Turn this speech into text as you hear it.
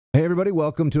Hey, everybody,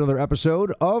 welcome to another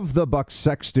episode of the Buck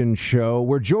Sexton Show.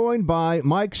 We're joined by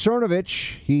Mike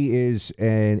Cernovich. He is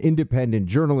an independent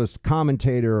journalist,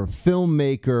 commentator,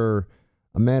 filmmaker,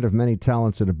 a man of many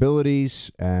talents and abilities,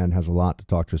 and has a lot to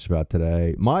talk to us about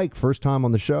today. Mike, first time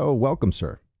on the show. Welcome,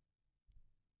 sir.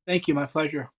 Thank you. My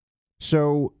pleasure.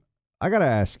 So I got to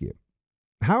ask you,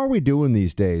 how are we doing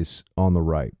these days on the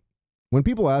right? When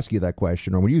people ask you that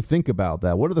question, or when you think about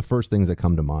that, what are the first things that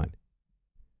come to mind?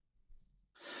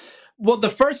 Well,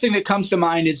 the first thing that comes to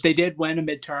mind is they did win a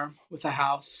midterm with the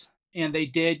House, and they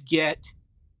did get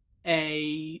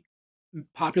a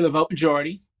popular vote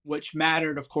majority, which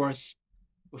mattered, of course,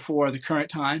 before the current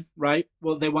time, right?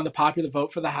 Well, they won the popular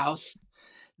vote for the House.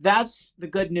 That's the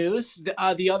good news. The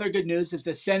other good news is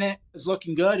the Senate is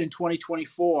looking good in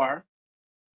 2024.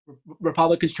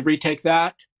 Republicans can retake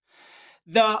that.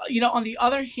 On the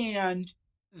other hand,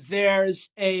 there's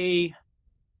a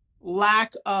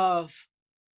lack of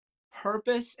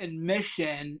purpose and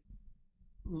mission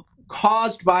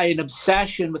caused by an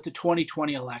obsession with the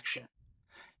 2020 election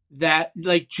that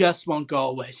just won't go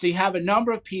away. So you have a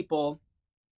number of people,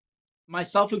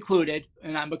 myself included,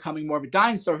 and I'm becoming more of a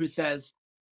dinosaur, who says,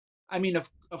 I mean,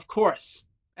 of course,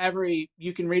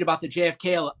 you can read about the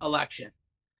JFK election.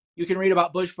 You can read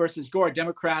about Bush versus Gore.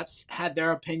 Democrats had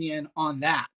their opinion on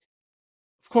that.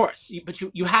 Of course, but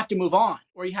you have to move on,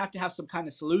 or you have to have some kind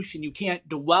of solution. You can't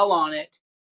dwell on it.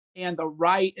 And the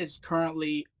right is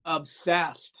currently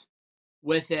obsessed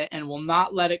with it and will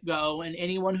not let it go. And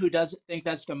anyone who doesn't think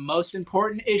that's the most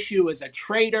important issue is a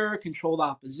traitor, controlled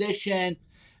opposition,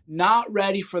 not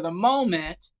ready for the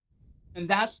moment. And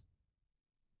that's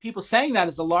people saying that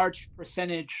is a large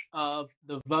percentage of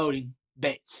the voting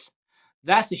base.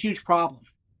 That's a huge problem.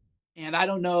 And I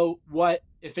don't know what,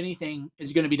 if anything,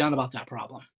 is going to be done about that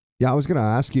problem. Yeah, I was going to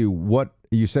ask you what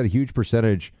you said, a huge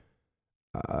percentage.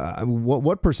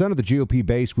 What percent of the GOP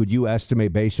base would you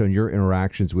estimate, based on your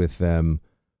interactions with them,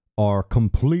 are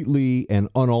completely and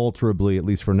unalterably, at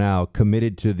least for now,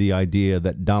 committed to the idea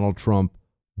that Donald Trump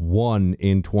won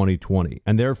in 2020,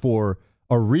 and therefore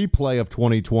a replay of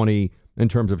 2020 in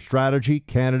terms of strategy,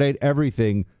 candidate,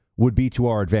 everything would be to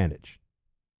our advantage?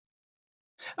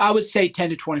 I would say 10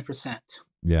 to 20%.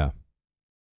 Yeah,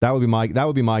 that would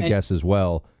be my guess as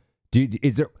well.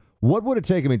 What would it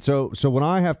take? I mean, so when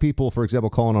I have people, for example,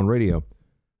 calling on radio,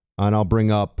 and I'll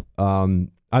bring up,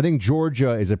 I think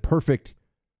Georgia is a perfect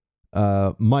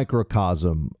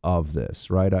microcosm of this,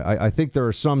 right? I think there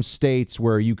are some states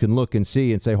where you can look and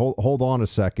see and say, hold on a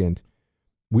second.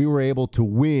 We were able to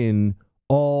win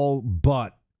all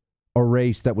but a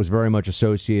race that was very much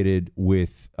associated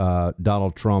with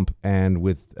Donald Trump and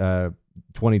with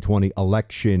 2020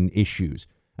 election issues.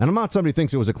 And I'm not somebody who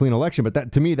thinks it was a clean election, but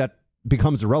that, to me, that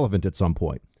becomes irrelevant at some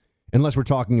point, unless we're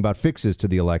talking about fixes to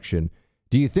the election.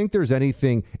 Do you think there's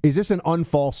anything? Is this an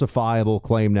unfalsifiable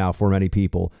claim now for many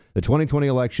people? The 2020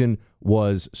 election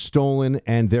was stolen,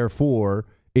 and therefore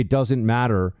it doesn't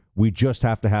matter. We just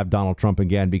have to have Donald Trump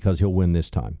again because he'll win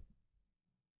this time.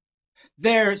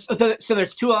 There's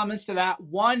two elements to that.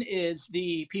 One is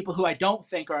the people who I don't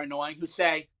think are annoying, who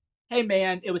say, hey,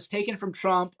 man, it was taken from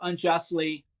Trump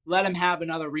unjustly. Let him have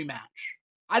another rematch.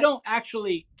 I don't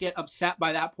actually get upset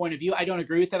by that point of view. I don't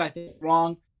agree with it. I think it's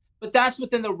wrong. But that's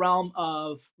within the realm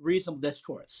of reasonable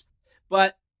discourse.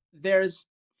 But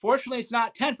fortunately, it's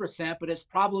not 10%, but it's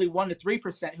probably 1 to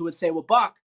 3% who would say, well,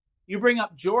 Buck, you bring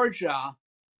up Georgia,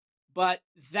 but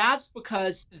that's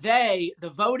because the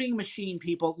voting machine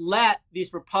people, let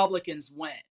these Republicans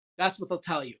win. That's what they'll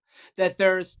tell you. That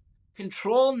there's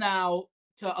control now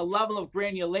to a level of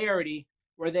granularity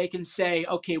where they can say,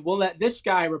 okay, we'll let this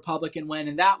guy Republican win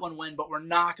and that one win, but we're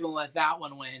not going to let that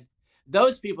one win.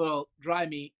 Those people drive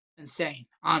me insane.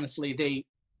 Honestly,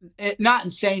 not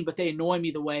insane, but they annoy me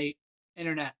the way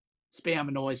internet spam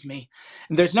annoys me.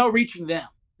 And there's no reaching them.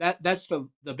 That's the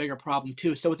bigger problem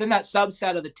too. So within that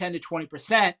subset of the 10 to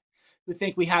 20% who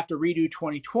think we have to redo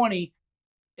 2020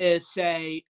 is,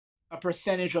 say, a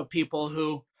percentage of people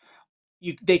who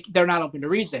they're not open to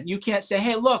reason. You can't say,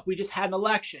 hey, look, we just had an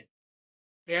election.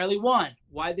 Barely won.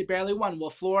 Why they barely won?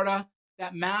 Well, Florida,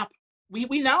 that map, we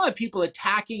now have people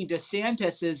attacking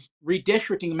DeSantis's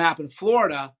redistricting map in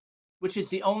Florida, which is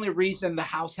the only reason the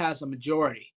House has a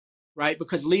majority, right?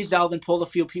 Because Lee Zeldin pulled a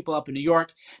few people up in New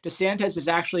York. DeSantis is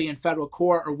actually in federal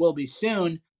court, or will be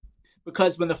soon,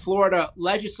 because when the Florida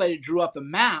legislature drew up the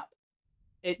map,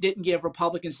 it didn't give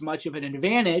Republicans much of an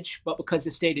advantage, but because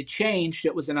the state had changed,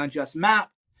 it was an unjust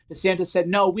map. DeSantis said,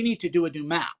 no, we need to do a new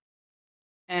map.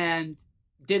 And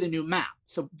did a new map.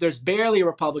 So there's barely a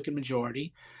Republican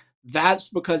majority. That's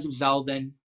because of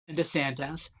Zeldin and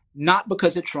DeSantis, not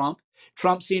because of Trump.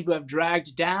 Trump seemed to have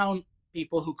dragged down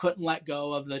people who couldn't let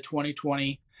go of the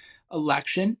 2020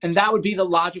 election. And that would be the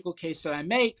logical case that I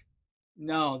make.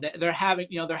 No, they're having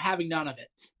none of it.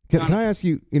 Can I ask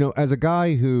you, as a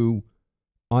guy who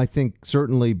I think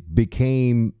certainly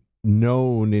became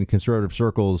known in conservative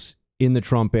circles in the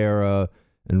Trump era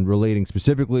and relating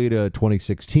specifically to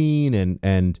 2016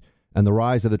 and the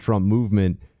rise of the Trump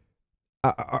movement,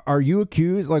 are you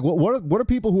accused? Like, what are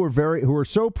people who are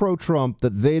so pro-Trump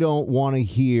that they don't want to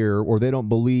hear or they don't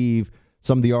believe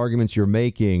some of the arguments you're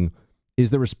making? Is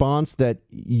the response that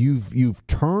you've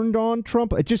turned on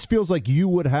Trump? It just feels like you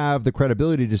would have the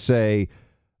credibility to say,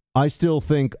 I still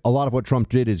think a lot of what Trump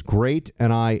did is great,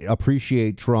 and I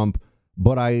appreciate Trump,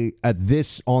 but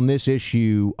on this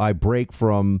issue, I break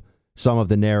from some of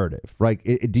the narrative. Right?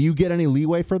 Do you get any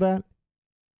leeway for that?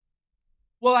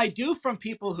 Well, I do from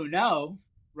people who know,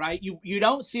 right? You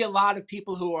don't see a lot of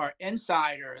people who are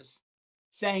insiders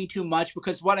saying too much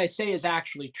because what I say is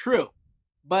actually true.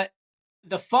 But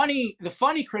the funny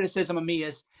criticism of me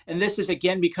is, and this is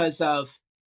again because of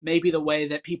maybe the way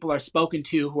that people are spoken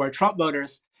to who are Trump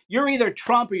voters, you're either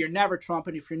Trump or you're never Trump.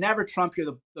 And if you're never Trump,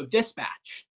 you're the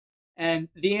dispatch. And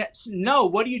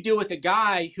what do you do with a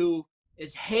guy who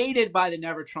is hated by the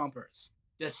never Trumpers,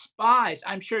 despised?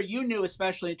 I'm sure you knew,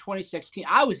 especially in 2016,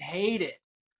 I was hated.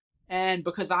 And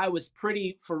because I was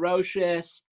pretty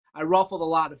ferocious, I ruffled a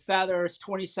lot of feathers.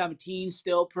 2017,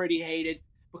 still pretty hated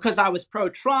because I was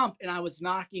pro-Trump and I was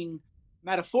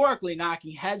metaphorically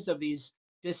knocking heads of these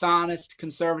dishonest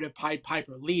conservative Pied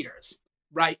Piper leaders,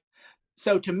 right?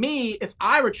 So to me, if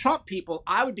I were Trump people,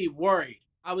 I would be worried.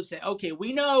 I would say, okay,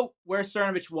 we know where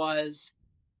Cernovich was.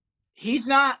 He's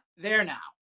not there now.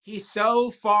 He's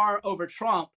so far over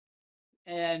Trump,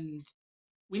 and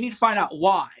we need to find out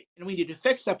why, and we need to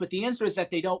fix that. But the answer is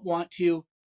that they don't want to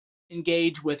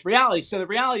engage with reality. So the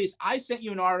reality is I sent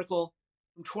you an article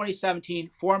from 2017,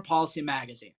 Foreign Policy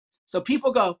Magazine. So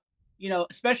people go,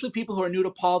 especially people who are new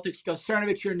to politics, go,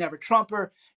 Cernovich, you're a never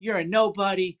Trumper. You're a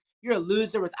nobody. You're a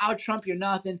loser. Without Trump, you're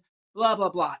nothing, blah, blah,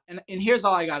 blah. And here's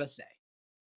all I got to say.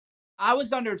 I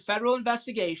was under federal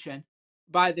investigation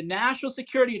by the National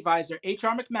Security Advisor,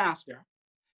 H.R. McMaster,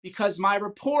 because my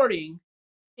reporting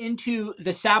into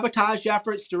the sabotage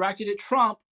efforts directed at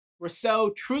Trump were so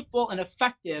truthful and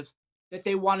effective that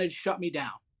they wanted to shut me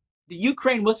down. The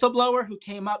Ukraine whistleblower who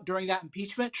came up during that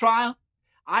impeachment trial,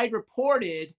 I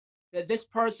reported that this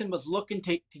person was looking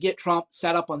to get Trump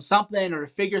set up on something or to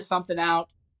figure something out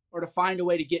or to find a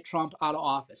way to get Trump out of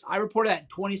office. I reported that in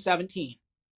 2017,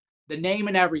 the name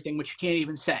and everything, which you can't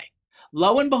even say.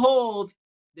 Lo and behold,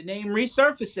 the name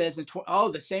resurfaces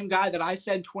and the same guy that I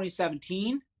said in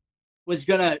 2017 was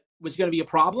gonna be a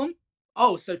problem.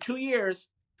 Oh, so 2 years,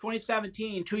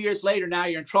 2017, 2 years later, now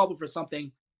you're in trouble for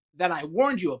something that I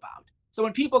warned you about. So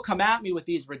when people come at me with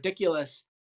these ridiculous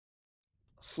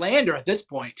slander at this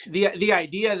point, the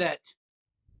idea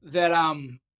that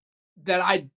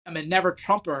I am a never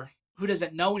Trumper who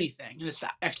doesn't know anything, and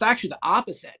it's actually the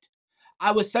opposite.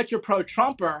 I was such a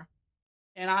pro-Trumper,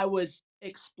 and I was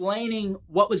explaining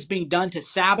what was being done to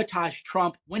sabotage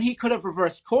Trump when he could have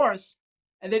reversed course,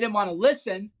 and they didn't want to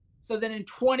listen. So then in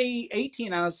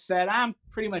 2018, I said, I'm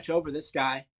pretty much over this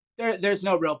guy. There's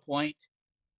no real point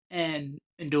in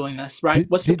doing this, right?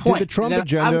 What's the point? Did the Trump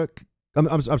agenda?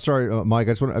 I'm sorry, Mike.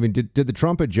 Did the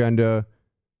Trump agenda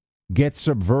get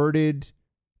subverted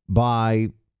by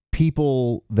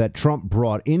people that Trump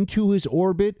brought into his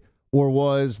orbit, or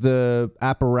was the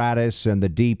apparatus and the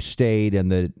deep state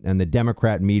and the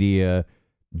Democrat media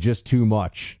just too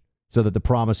much so that the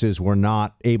promises were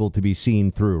not able to be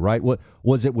seen through? Right? What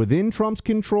was it within Trump's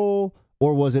control,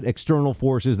 or was it external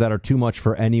forces that are too much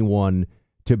for anyone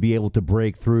to be able to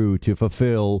break through to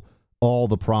fulfill all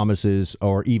the promises,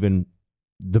 or even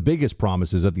the biggest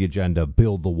promises of the agenda,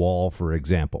 build the wall, for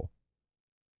example?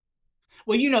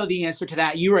 Well, you know the answer to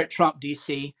that. You were at Trump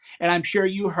DC, and I'm sure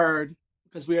you heard,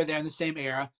 because we were there in the same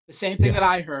era, the same thing that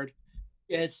I heard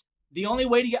is the only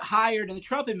way to get hired in the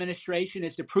Trump administration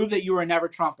is to prove that you were a never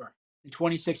Trumper in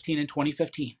 2016 and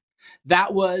 2015.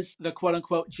 That was the quote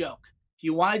unquote joke. If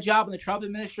you want a job in the Trump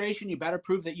administration, you better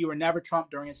prove that you were never Trump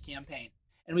during his campaign.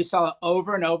 And we saw it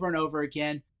over and over and over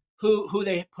again, who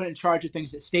they put in charge of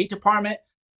things at State Department.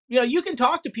 You can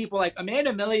talk to people like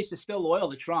Amanda Millies is still loyal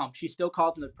to Trump. She still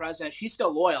called him the president. She's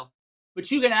still loyal.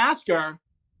 But you can ask her,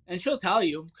 and she'll tell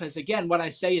you, because, again, what I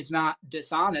say is not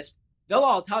dishonest. They'll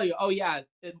all tell you, oh, yeah,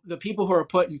 the people who are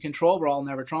put in control were all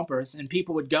never Trumpers. And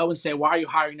people would go and say, why are you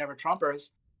hiring never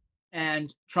Trumpers?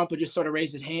 And Trump would just sort of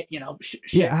raise his hand,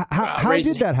 How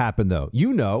did that happen, though?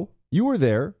 You were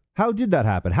there. How did that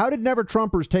happen? How did never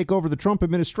Trumpers take over the Trump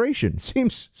administration?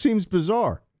 Seems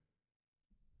bizarre.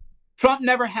 Trump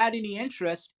never had any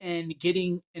interest in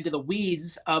getting into the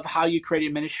weeds of how you create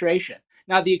administration.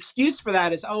 Now, the excuse for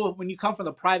that is, oh, when you come from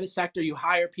the private sector, you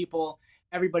hire people,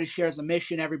 everybody shares a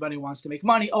mission, everybody wants to make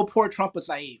money. Oh, poor Trump was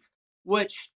naive,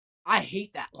 which I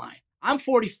hate that line. I'm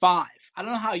 45. I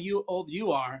don't know how old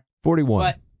you are, 41.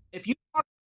 but if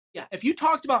you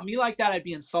talked about me like that, I'd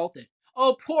be insulted.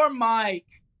 Oh, poor Mike,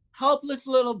 helpless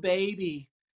little baby.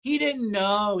 He didn't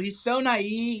know. He's so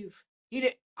naive.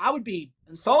 I would be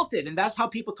insulted, and that's how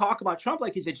people talk about Trump,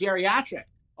 like he's a geriatric.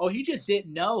 Oh, he just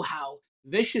didn't know how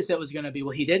vicious it was going to be.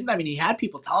 Well, he didn't. I mean, he had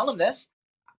people telling him this.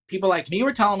 People like me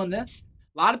were telling him this.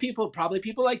 A lot of people, probably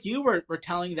people like you, were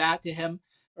telling that to him,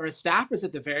 or his staffers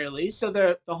at the very least. So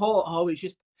the whole, oh,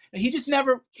 he just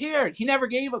never cared. He never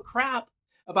gave a crap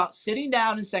about sitting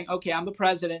down and saying, okay, I'm the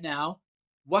president now.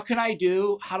 What can I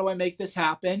do? How do I make this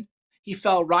happen? He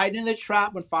fell right into the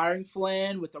trap when firing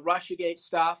Flynn with the Russiagate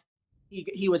stuff.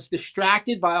 He was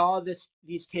distracted by all of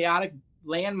these chaotic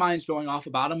landmines going off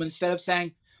about him, instead of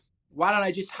saying, why don't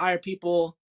I just hire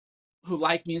people who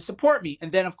like me and support me?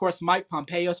 And then, of course, Mike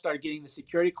Pompeo started getting the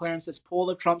security clearances, pool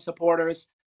of Trump supporters.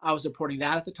 I was reporting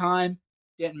that at the time.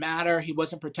 Didn't matter. He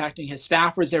wasn't protecting his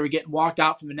staffers. They were getting walked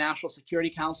out from the National Security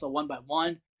Council one by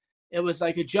one. It was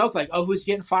like a joke, like, oh, who's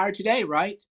getting fired today,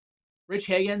 right? Rich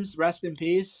Higgins, rest in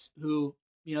peace, who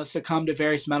succumbed to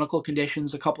various medical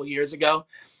conditions a couple of years ago,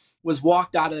 was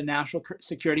walked out of the National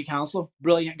Security Council.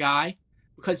 Brilliant guy,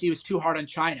 because he was too hard on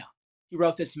China. He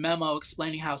wrote this memo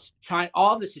explaining how China,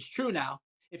 all of this is true now.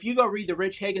 If you go read the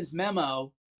Rich Higgins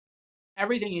memo,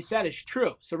 everything he said is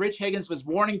true. So Rich Higgins was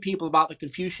warning people about the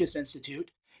Confucius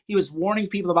Institute. He was warning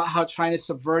people about how China's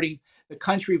subverting the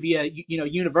country via,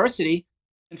 university.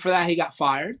 And for that, he got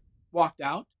fired, walked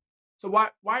out. So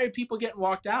why are people getting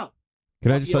walked out?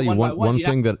 Can I just tell you one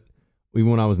thing that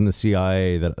even when I was in the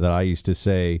CIA that I used to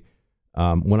say,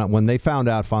 when they found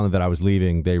out finally that I was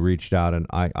leaving, they reached out, and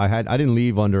I didn't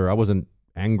leave I wasn't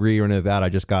angry or any of that. I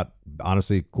just got,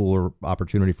 honestly, cooler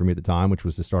opportunity for me at the time, which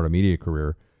was to start a media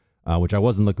career, which I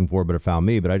wasn't looking for, but it found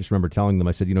me. But I just remember telling them,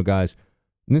 I said, guys,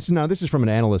 and this is from an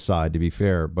analyst side, to be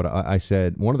fair, but I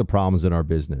said, one of the problems in our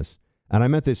business, and I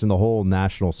meant this in the whole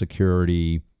national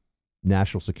security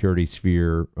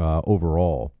sphere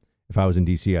overall. If I was in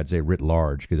D.C., I'd say writ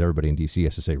large, because everybody in D.C.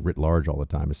 has to say writ large all the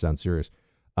time. It sounds serious.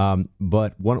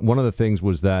 But one of the things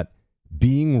was that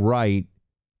being right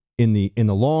in the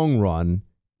long run,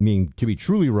 meaning to be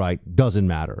truly right, doesn't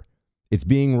matter. It's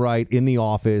being right in the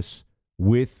office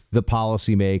with the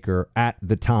policymaker at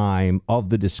the time of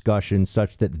the discussion,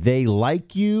 such that they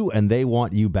like you and they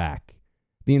want you back.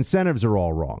 The incentives are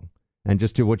all wrong. And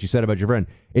just to what you said about your friend,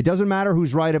 it doesn't matter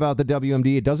who's right about the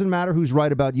WMD. It doesn't matter who's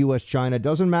right about U.S.-China. It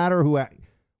doesn't matter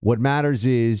what matters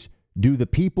is, do the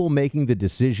people making the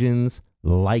decisions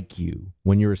like you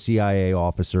when you're a CIA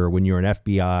officer, when you're an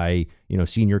FBI,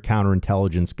 senior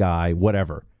counterintelligence guy,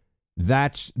 whatever.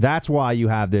 That's why you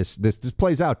have this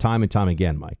plays out time and time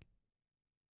again, Mike.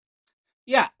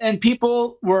 Yeah, and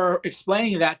people were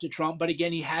explaining that to Trump, but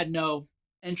again, he had no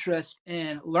interest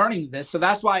in learning this. So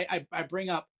that's why I bring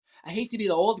up, I hate to be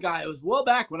the old guy. It was well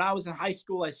back when I was in high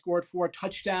school. I scored 4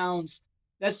 touchdowns.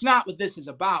 That's not what this is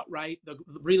about, right? The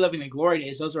reliving the glory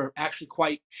days. Those are actually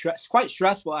quite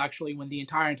stressful, actually, when the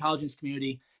entire intelligence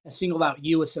community has singled out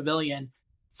you, a civilian,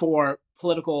 for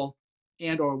political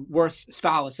and or worse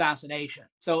style assassination.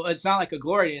 So it's not like a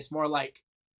glory day. It's more like,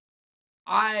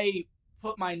 I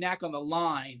put my neck on the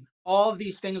line. All of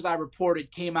these things I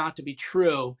reported came out to be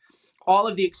true. All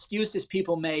of the excuses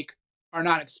people make are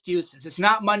not excuses. It's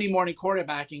not Monday morning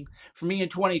quarterbacking for me in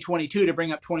 2022 to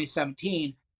bring up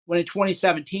 2017, when in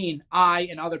 2017, I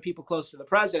and other people close to the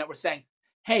president were saying,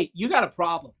 hey, you got a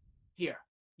problem here.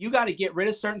 You got to get rid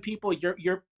of certain people.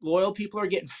 Your loyal people are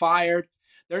getting fired.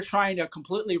 They're trying to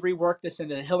completely rework this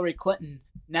into the Hillary Clinton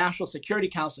National Security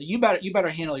Council. You better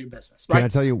handle your business. Right? Can I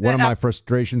tell you one of my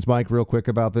frustrations, Mike, real quick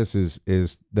about this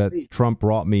is that Trump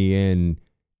brought me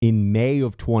in May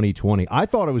of 2020. I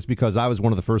thought it was because I was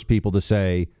one of the first people to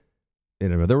say,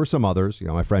 there were some others,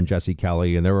 my friend Jesse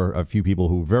Kelly, and there were a few people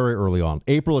who very early on,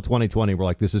 April of 2020, were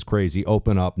like, this is crazy,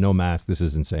 open up, no mask, this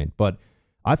is insane. But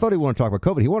I thought he wanted to talk about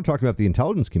COVID. He wanted to talk about the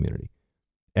intelligence community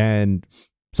and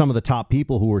some of the top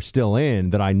people who were still in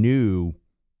that I knew,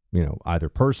 either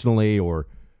personally or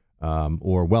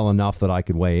well enough that I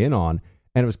could weigh in on.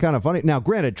 And it was kind of funny. Now,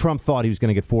 granted, Trump thought he was going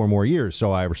to get 4 more years,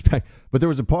 so I respect. But there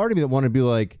was a part of me that wanted to be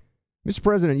like, Mr.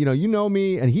 President, you know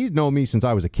me, and he's known me since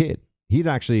I was a kid. He'd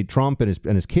actually, Trump and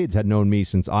his kids had known me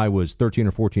since I was 13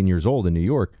 or 14 years old in New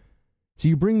York. So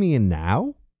you bring me in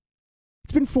now?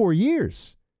 It's been 4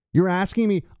 years. You're asking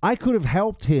me, I could have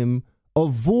helped him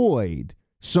avoid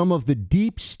some of the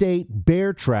deep state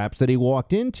bear traps that he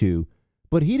walked into.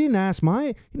 But he didn't ask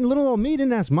little old me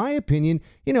didn't ask my opinion.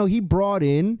 He brought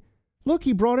in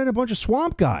a bunch of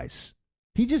swamp guys.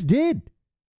 He just did.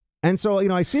 And so,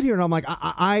 I sit here and I'm like,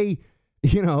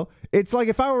 it's like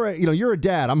if I were, you're a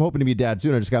dad. I'm hoping to be a dad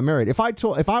soon. I just got married. If I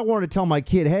wanted to tell my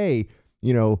kid, hey,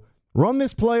 run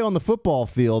this play on the football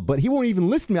field, but he won't even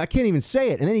listen to me. I can't even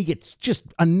say it. And then he gets just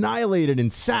annihilated and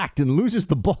sacked and loses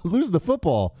the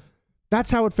football.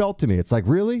 That's how it felt to me. It's like,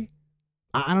 really?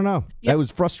 I don't know. Yeah. That was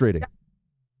frustrating.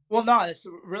 Well, no, it's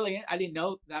really, I didn't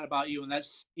know that about you. And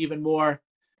that's even more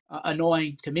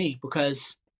annoying to me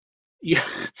because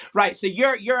right. So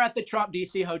you're at the Trump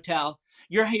DC hotel.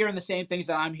 You're hearing the same things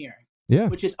that I'm hearing. Yeah.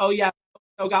 Which is, so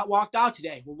got walked out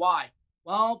today. Well, why?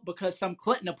 Well, because some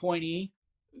Clinton appointee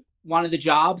wanted the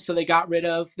job, so they got rid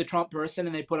of the Trump person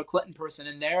and they put a Clinton person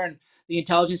in there. And the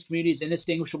intelligence community is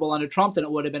indistinguishable under Trump than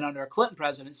it would have been under a Clinton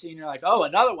presidency. And you're like, oh,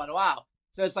 another one. Wow.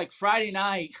 So it's like Friday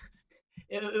night.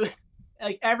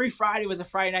 Like every Friday was a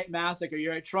Friday night massacre.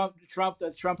 You're at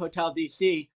the Trump Hotel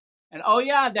DC. And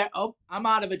I'm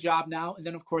out of a job now. And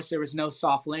then, of course, there was no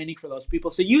soft landing for those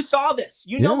people. So you saw this.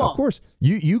 Of course.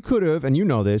 You could have, and you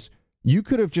know this, you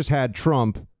could have just had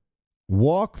Trump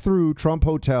walk through Trump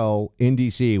Hotel in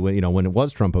D.C. when it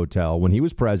was Trump Hotel, when he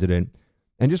was president,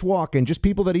 and just walk in, just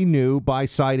people that he knew by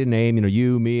sight and name,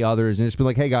 you, me, others, and just be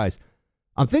like, hey, guys,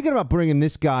 I'm thinking about bringing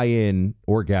this guy in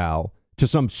or gal to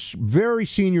some very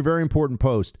senior, very important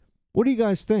post. What do you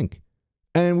guys think?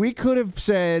 And we could have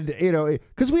said,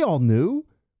 because we all knew,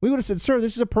 we would have said, sir,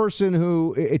 this is a person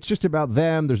who it's just about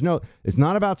them. It's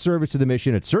not about service to the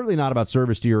mission. It's certainly not about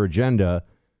service to your agenda.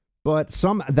 But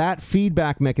that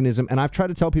feedback mechanism, and I've tried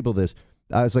to tell people this,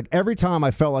 it's like every time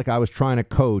I felt like I was trying to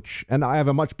coach, and I have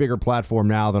a much bigger platform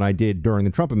now than I did during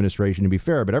the Trump administration, to be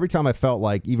fair, but every time I felt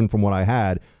like, even from what I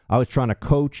had, I was trying to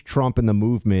coach Trump and the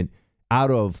movement out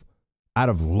of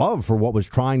love for what was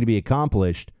trying to be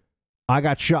accomplished, I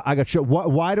got shot.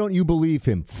 Why don't you believe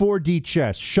him? 4D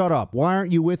chess. Shut up. Why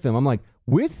aren't you with him? I'm like,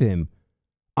 with him?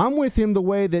 I'm with him the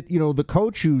way that, the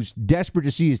coach who's desperate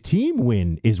to see his team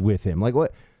win is with him. Like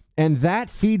what? And that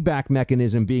feedback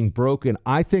mechanism being broken,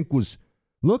 I think it's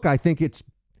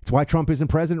why Trump isn't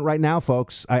president right now,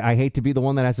 folks. I hate to be the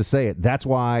one that has to say it. That's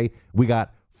why we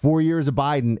got 4 years of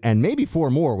Biden and maybe 4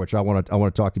 more, which I want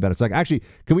to talk to you about. It's like, actually,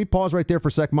 can we pause right there for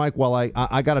a sec, Mike, while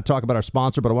I got to talk about our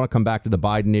sponsor, but I want to come back to the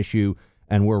Biden issue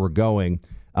and where we're going.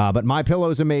 But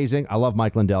MyPillow is amazing. I love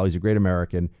Mike Lindell. He's a great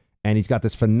American, and he's got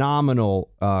this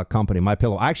phenomenal company,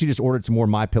 MyPillow. I actually just ordered some more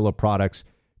MyPillow products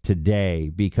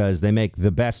today because they make the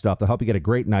best stuff. They'll help you get a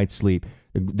great night's sleep.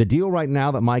 The deal right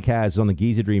now that Mike has is on the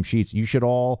Giza Dream Sheets. You should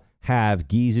all have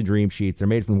Giza Dream Sheets. They're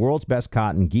made from the world's best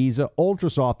cotton, Giza,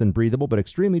 ultra soft and breathable, but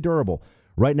extremely durable.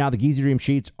 Right now, the Giza Dream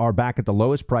Sheets are back at the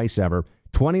lowest price ever,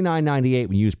 $29.98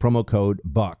 when you use promo code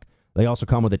BUCK. They also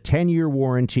come with a 10-year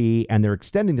warranty, and they're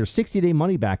extending their 60-day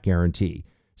money-back guarantee.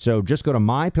 So just go to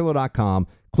MyPillow.com,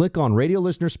 click on Radio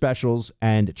Listener Specials,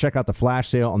 and check out the flash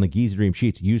sale on the Giza Dream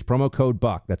Sheets. Use promo code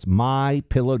BUCK. That's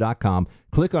MyPillow.com.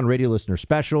 Click on Radio Listener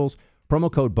Specials,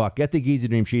 promo code BUCK. Get the Giza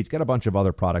Dream Sheets. Get a bunch of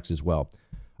other products as well.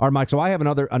 All right, Mike, so I have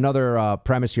another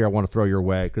premise here I want to throw your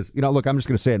way because, look, I'm just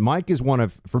going to say it. Mike is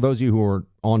for those of you who are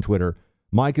on Twitter,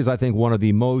 Mike is, I think, one of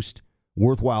the most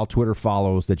worthwhile Twitter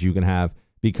follows that you can have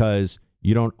because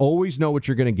you don't always know what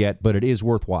you're going to get, but it is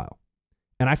worthwhile.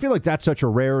 And I feel like that's such a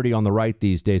rarity on the right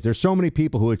these days. There's so many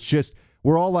people who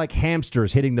we're all like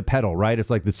hamsters hitting the pedal, right?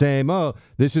 It's like the same,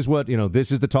 this is what,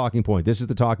 this is the talking point. This is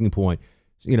the talking point.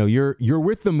 You're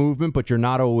with the movement, but you're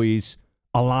not always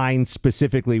aligned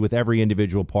specifically with every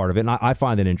individual part of it. And I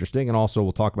find it interesting. And also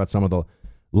we'll talk about some of the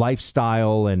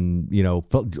lifestyle and,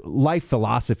 life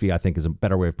philosophy, I think is a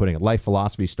better way of putting it. Life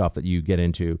philosophy stuff that you get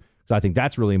into. So I think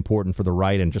that's really important for the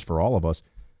right and just for all of us.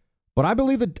 But I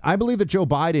believe that Joe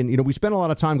Biden, we spend a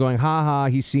lot of time going,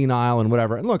 he's senile and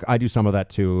whatever. And look, I do some of that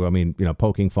too. I mean,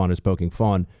 poking fun is poking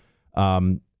fun.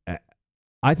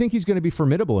 I think he's going to be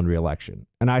formidable in re-election.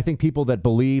 And I think people that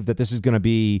believe that this is going to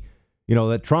be,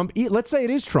 that Trump, let's say it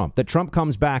is Trump, that Trump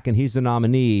comes back and he's the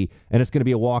nominee and it's going to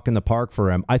be a walk in the park for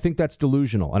him. I think that's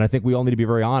delusional. And I think we all need to be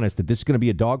very honest that this is going to be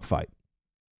a dogfight.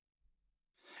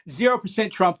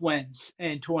 0% Trump wins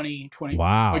in 2020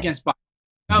 against Biden.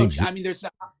 No, I mean,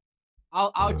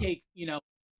 I'll take,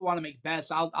 want to make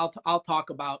bets. I'll talk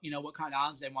about, what kind of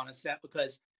odds they want to set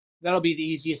because that'll be the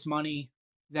easiest money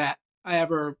that I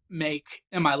ever make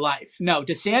in my life. No,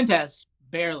 DeSantis,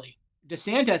 barely.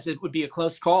 DeSantis, it would be a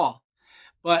close call.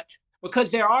 But because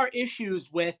there are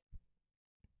issues with,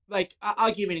 like,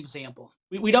 I'll give you an example.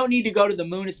 We don't need to go to the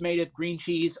moon is made of green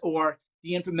cheese or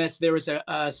the infamous, there was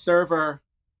a server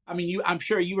I mean, I'm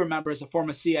sure you remember as a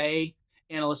former CIA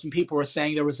analyst when people were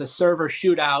saying there was a server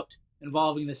shootout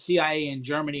involving the CIA in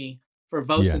Germany for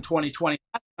votes Yeah. in 2020.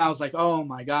 I was like, oh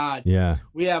my God, Yeah.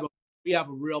 we have a we have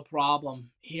a real problem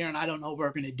here, and I don't know what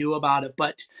we're going to do about it.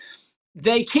 But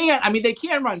they can't. I mean, they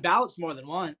can run ballots more than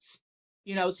once.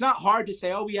 It's not hard to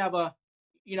say, oh, we have a,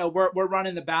 we're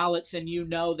running the ballots, and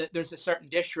that there's a certain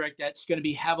district that's going to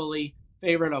be heavily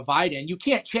favored of Biden. You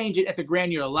can't change it at the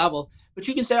granular level, but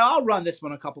you can say, oh, I'll run this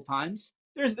one a couple times.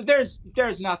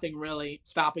 There's nothing really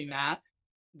stopping that.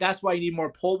 That's why you need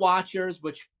more poll watchers,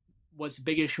 which was a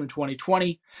big issue in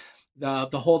 2020.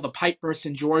 The pipe burst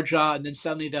in Georgia, and then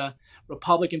suddenly the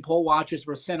Republican poll watchers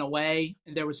were sent away,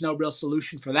 and there was no real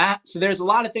solution for that. So there's a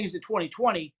lot of things in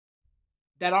 2020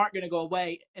 that aren't going to go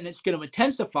away, and it's going to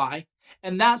intensify.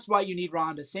 And that's why you need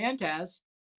Ron DeSantis,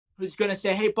 who's going to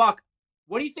say, "Hey, Buck,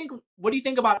 what do you think? What do you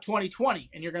think about 2020?"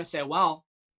 And you're going to say, "Well,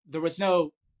 there was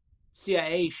no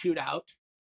CIA shootout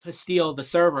to steal the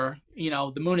server.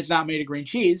 The moon is not made of green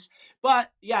cheese. But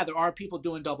yeah, there are people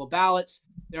doing double ballots.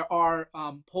 There are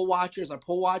poll watchers. Our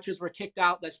poll watchers were kicked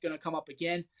out. That's going to come up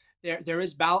again. There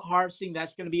is ballot harvesting.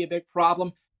 That's going to be a big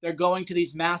problem. They're going to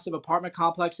these massive apartment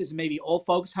complexes and maybe old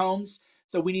folks' homes.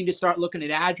 So we need to start looking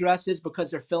at addresses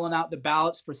because they're filling out the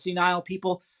ballots for senile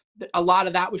people. A lot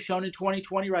of that was shown in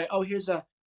 2020, right? Oh, here's you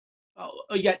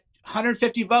got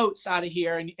 150 votes out of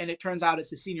here, and it turns out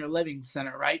it's a senior living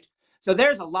center, right? So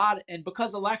there's a lot, and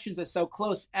because elections are so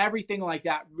close, everything like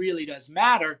that really does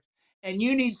matter, and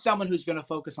you need someone who's going to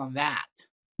focus on that.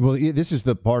 Well, this is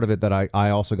the part of it that I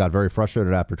also got very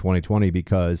frustrated after 2020,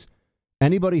 because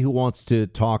anybody who wants to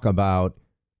talk about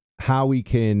how we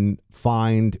can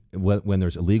find when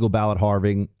there's illegal ballot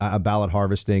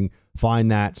harvesting,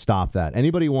 find that, stop that.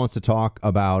 Anybody who wants to talk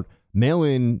about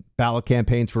mail-in ballot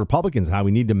campaigns for Republicans and how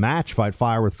we need to fight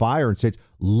fire with fire in states.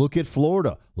 Look at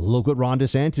Florida. Look what Ron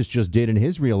DeSantis just did in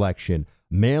his reelection.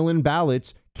 Mail-in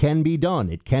ballots can be done.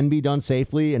 It can be done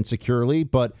safely and securely,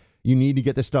 but you need to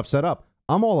get this stuff set up.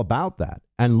 I'm all about that.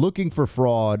 And looking for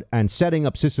fraud and setting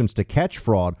up systems to catch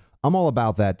fraud, I'm all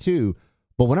about that too.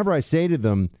 But whenever I say to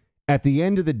them, at the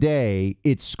end of the day,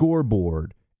 it's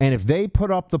scoreboard. And if they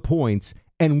put up the points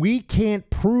and we can't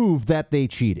prove that they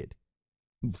cheated,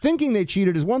 thinking they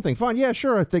cheated is one thing. Fine. Yeah,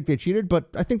 sure. I think they cheated, but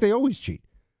I think they always cheat.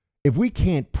 If we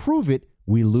can't prove it,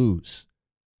 we lose.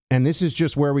 And this is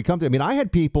just where we come to. I mean, I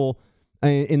had people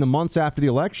in the months after the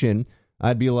election,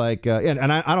 I'd be like,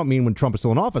 and I don't mean when Trump is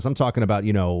still in office. I'm talking about,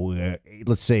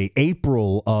 let's say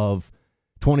April of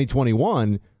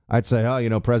 2021. I'd say,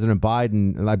 President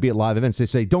Biden, and I'd be at live events. They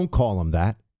say, don't call him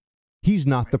that. He's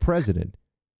not the president.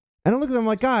 And I look at them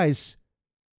like, guys,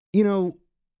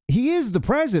 he is the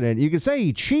president. You could say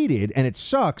he cheated and it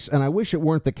sucks. And I wish it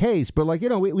weren't the case. But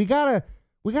we gotta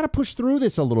push through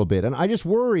this a little bit. And I just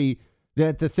worry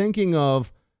that the thinking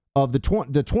of the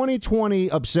 2020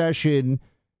 obsession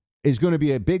is going to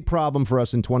be a big problem for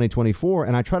us in 2024.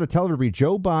 And I try to tell everybody,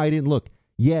 Joe Biden, look,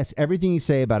 yes, everything you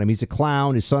say about him, he's a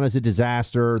clown. His son is a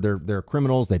disaster. They're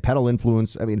criminals. They peddle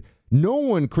influence. I mean, no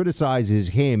one criticizes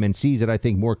him and sees it, I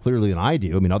think, more clearly than I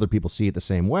do. I mean, other people see it the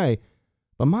same way.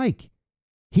 But Mike,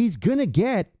 he's going to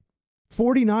get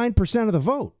 49% of the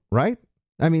vote, right?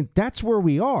 I mean, that's where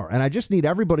we are. And I just need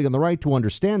everybody on the right to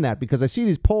understand that, because I see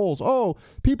these polls. Oh,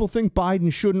 people think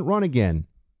Biden shouldn't run again.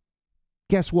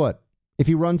 Guess what? If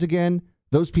he runs again,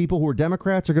 those people who are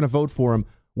Democrats are going to vote for him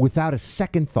without a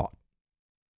second thought.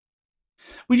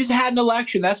 We just had an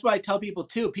election. That's what I tell people,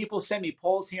 too. People send me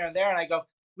polls here and there, and I go,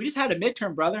 we just had a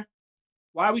midterm, brother.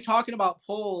 Why are we talking about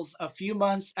polls a few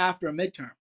months after a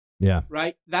midterm? Yeah.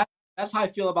 Right? That's how I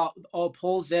feel about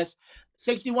polls.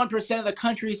 61% of the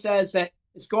country says that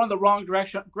it's going the wrong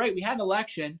direction. Great. We had an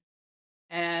election,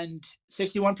 and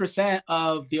 61%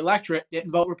 of the electorate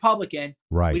didn't vote Republican.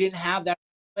 Right. We didn't have that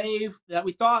wave that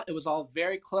we thought. It was all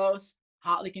very close,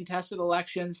 hotly contested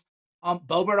elections.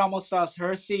 Boebert almost lost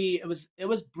her seat. It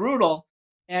was brutal.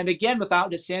 And again,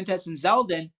 without DeSantis and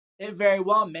Zeldin, it very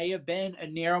well may have been a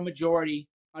narrow majority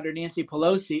under Nancy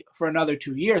Pelosi for another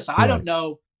 2 years. So I don't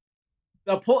know.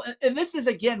 And this is,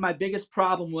 again, my biggest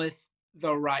problem with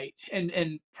the right,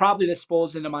 and probably this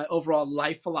falls into my overall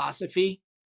life philosophy.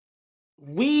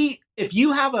 If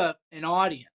you have an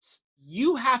audience,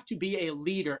 you have to be a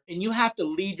leader, and you have to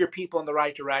lead your people in the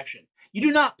right direction. You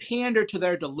do not pander to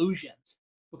their delusions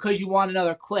because you want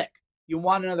another click, you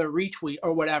want another retweet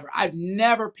or whatever. I've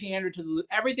never pandered to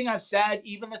everything I've said,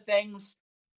 even the things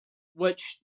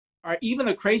which are even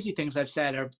the crazy things I've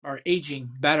said are aging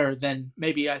better than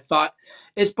maybe I thought.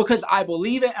 It's because I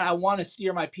believe it, and I want to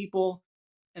steer my people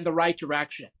in the right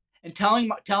direction. And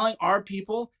telling our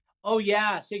people, oh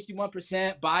yeah,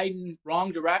 61% Biden,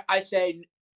 wrong direct. I say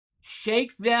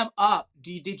Shake them up.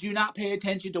 Did you not pay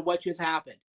attention to what just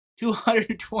happened?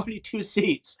 222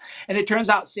 seats. And it turns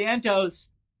out Santos,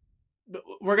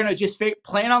 we're going to just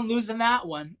plan on losing that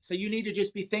one. So you need to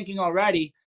just be thinking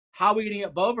already, how are we going to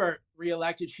get Boebert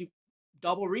reelected? She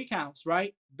double recounts,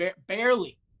 right?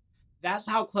 Barely. That's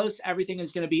how close everything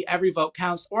is going to be. Every vote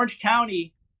counts. Orange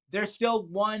County, they're still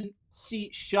 1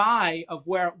 seat shy of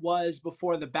where it was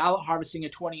before the ballot harvesting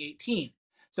of 2018.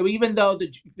 So even though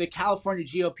the California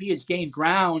GOP has gained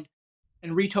ground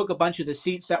and retook a bunch of the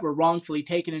seats that were wrongfully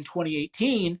taken in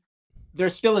 2018,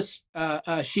 there's still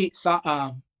a seat shy.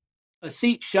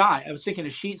 I was thinking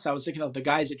of sheets. I was thinking of the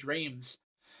Guys at Dreams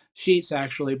sheets,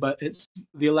 actually, but it's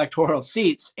the electoral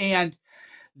seats. And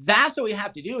that's what we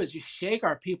have to do, is just shake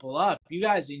our people up. You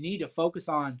guys, you need to focus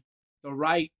on the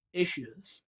right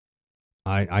issues.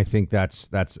 I think that's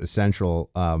essential.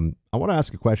 I want to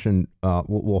ask a question.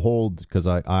 We'll hold, because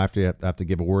I have to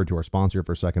give a word to our sponsor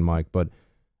for a second, Mike. But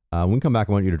when we come back,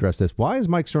 I want you to address this. Why is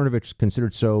Mike Cernovich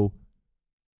considered so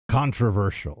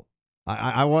controversial?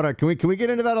 I want to. Can we get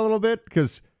into that a little bit?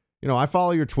 Because I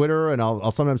follow your Twitter, and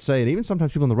I'll sometimes say, and even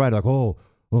sometimes people on the right are like, oh,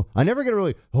 I never get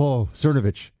really,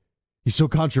 Cernovich, he's so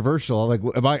controversial.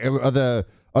 I'm like,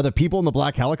 are the people in the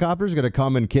black helicopters going to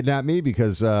come and kidnap me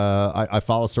because I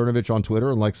follow Cernovich on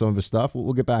Twitter and like some of his stuff?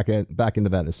 We'll get back into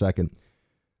that in a second.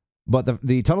 But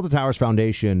the Tunnel to Towers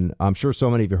Foundation, I'm sure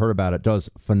so many of you heard about it, does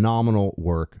phenomenal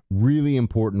work, really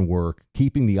important work,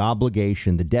 keeping the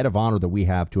obligation, the debt of honor that we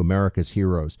have to America's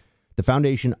heroes. The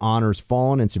foundation honors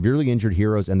fallen and severely injured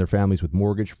heroes and their families with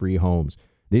mortgage-free homes.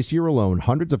 This year alone,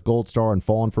 hundreds of Gold Star and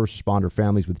fallen first responder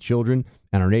families with children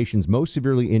and our nation's most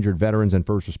severely injured veterans and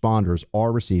first responders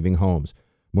are receiving homes.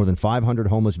 More than 500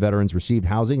 homeless veterans received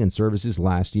housing and services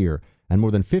last year, and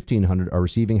more than 1,500 are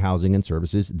receiving housing and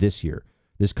services this year.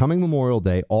 This coming Memorial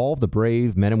Day, all of the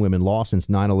brave men and women lost since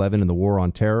 9/11 in the War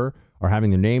on Terror are having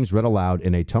their names read aloud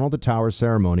in a Tunnel to Towers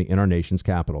ceremony in our nation's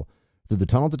capital. Through the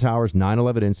Tunnel to Towers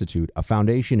 9/11 Institute, a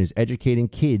foundation is educating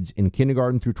kids in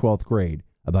kindergarten through 12th grade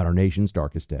about our nation's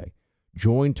darkest day.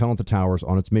 Join Tunnel to Towers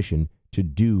on its mission to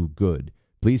do good.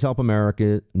 Please help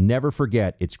America never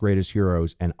forget its greatest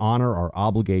heroes and honor our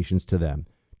obligations to them.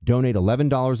 Donate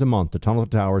 $11 a month to Tunnel to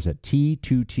Towers at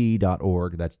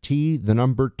T2T.org. That's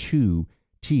T2T.org.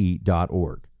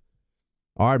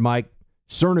 All right, Mike.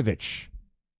 Cernovich.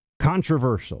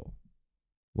 Controversial.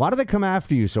 Why do they come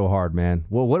after you so hard, man?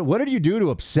 Well, what did you do to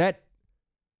upset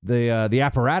the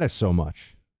apparatus so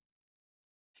much?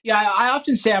 Yeah, I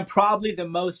often say I'm probably the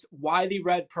most widely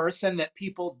read person that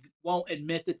people won't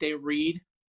admit that they read,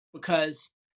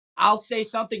 because I'll say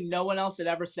something no one else had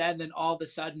ever said, and then all of a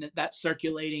sudden that's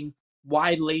circulating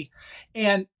widely.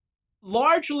 And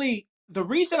largely, the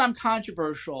reason I'm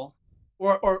controversial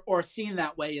or seen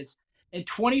that way is in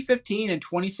 2015 and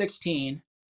 2016,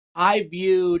 I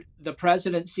viewed the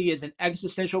presidency as an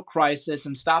existential crisis,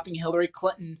 and stopping Hillary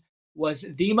Clinton was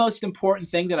the most important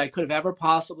thing that I could have ever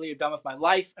possibly have done with my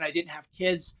life. And I didn't have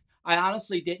kids. I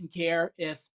honestly didn't care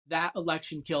if that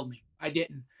election killed me. I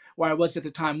didn't. Where I was at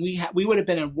the time, we would have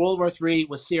been in World War III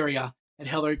with Syria, and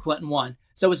Hillary Clinton won.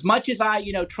 So as much as I,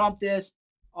 Trump this,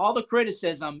 all the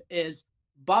criticism is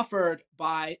buffered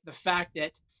by the fact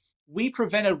that we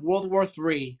prevented World War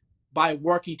III by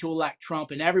working to elect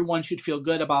Trump, and everyone should feel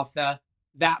good about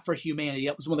that for humanity.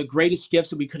 That was one of the greatest gifts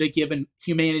that we could have given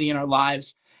humanity in our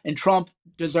lives, and Trump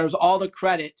deserves all the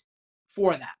credit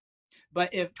for that.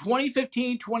 But if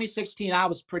 2015, 2016, I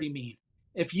was pretty mean.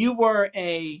 If you were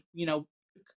a,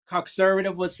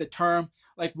 conservative was the term,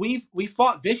 like we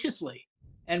fought viciously,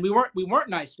 and we weren't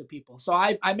nice to people. So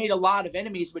I made a lot of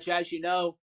enemies, which, as you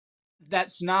know,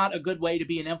 that's not a good way to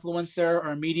be an influencer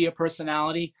or a media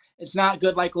personality. It's not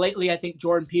good. Like lately, I think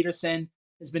Jordan Peterson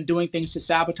has been doing things to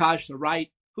sabotage the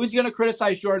right. Who's going to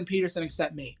criticize Jordan Peterson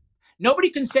except me? Nobody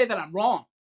can say that I'm wrong,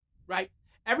 right?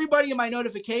 Everybody in my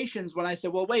notifications, when I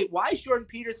said, well, wait, why is Jordan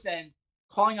Peterson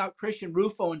calling out Christian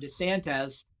Rufo and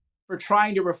DeSantis for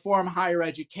trying to reform higher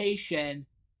education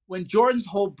when Jordan's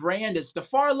whole brand is the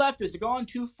far left is going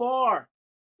too far?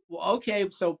 Well, okay,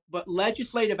 but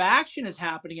legislative action is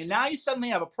happening, and now you suddenly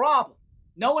have a problem.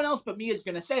 No one else but me is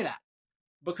going to say that,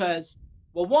 because,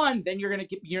 well, one, then you're not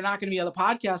going to be on the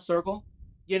podcast circle.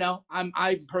 I'm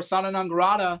persona non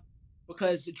grata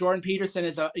because Jordan Peterson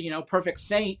is a perfect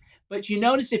saint. But you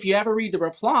notice, if you ever read the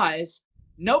replies,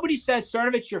 nobody says,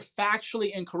 Cernovich, you're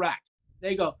factually incorrect.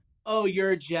 They go, oh,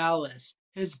 you're jealous.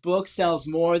 His book sells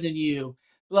more than you.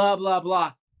 Blah blah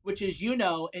blah. Which is, and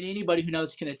anybody who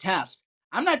knows can attest,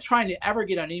 I'm not trying to ever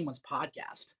get on anyone's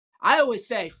podcast. I always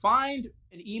say, find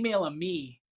an email of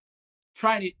me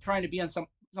trying to be on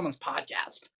someone's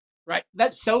podcast, right?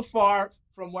 That's so far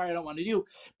from where I don't want to do.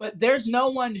 But there's no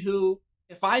one who,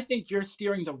 if I think you're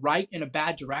steering the right in a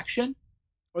bad direction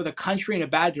or the country in a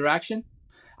bad direction,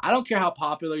 I don't care how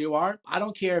popular you are. I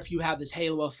don't care if you have this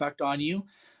halo effect on you.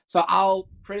 So I'll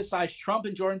criticize Trump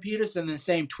and Jordan Peterson in the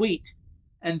same tweet,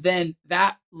 and then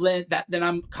then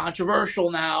I'm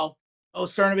controversial now. Oh,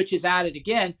 Cernovich is at it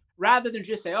again, rather than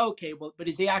just say, okay, well, but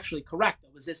is he actually correct?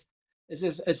 Though? Is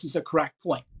this a correct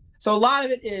point? So a lot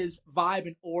of it is vibe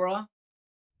and aura,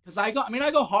 because I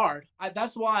go hard.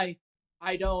 That's why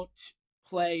I don't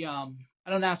play. I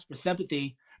don't ask for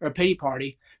sympathy or a pity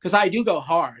party, because I do go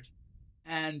hard,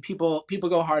 and people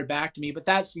go hard back to me. But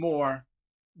that's more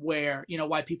where,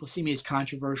 why people see me as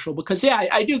controversial, because yeah,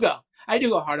 I do go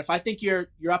hard. If I think you're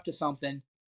up to something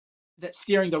that's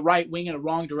steering the right wing in a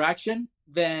wrong direction,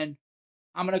 then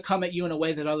I'm going to come at you in a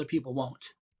way that other people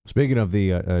won't. Speaking of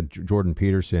the Jordan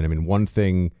Peterson, I mean, one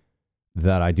thing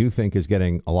that I do think is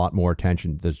getting a lot more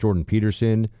attention, there's Jordan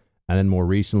Peterson, and then more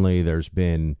recently there's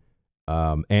been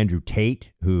Andrew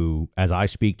Tate, who, as I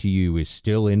speak to you, is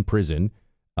still in prison.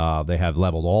 They have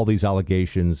leveled all these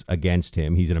allegations against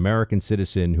him. He's an American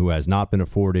citizen who has not been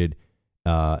afforded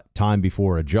time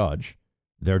before a judge.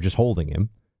 They're just holding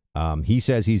him. He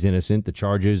says he's innocent. The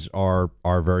charges are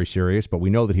very serious, but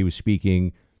we know that he was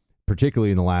speaking,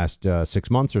 particularly in the last 6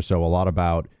 months or so, a lot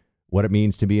about what it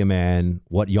means to be a man,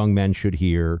 what young men should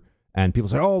hear. And people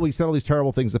say, oh, he said all these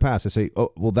terrible things in the past. I say,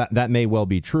 oh, well, that may well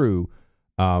be true.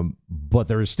 But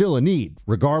there is still a need,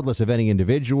 regardless of any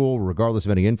individual, regardless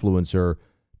of any influencer,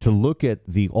 to look at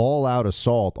the all-out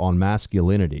assault on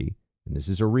masculinity. And this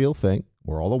is a real thing.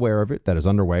 We're all aware of it. That is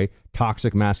underway.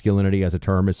 Toxic masculinity as a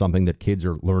term is something that kids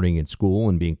are learning in school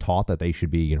and being taught that they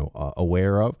should be,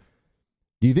 aware of.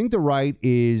 Do you think the right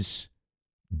is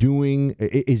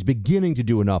beginning to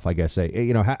do enough, I guess,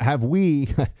 have we,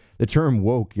 the term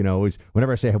woke, is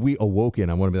whenever I say, have we awoken,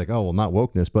 I want to be like, oh, well, not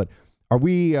wokeness, but are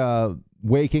we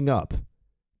waking up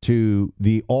to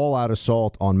the all-out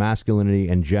assault on masculinity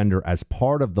and gender as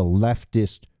part of the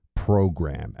leftist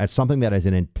program, as something that is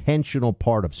an intentional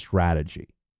part of strategy?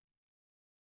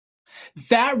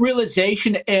 That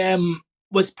realization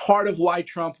was part of why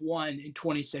Trump won in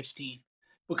 2016,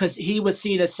 because he was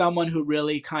seen as someone who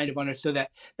really kind of understood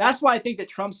that. That's why I think that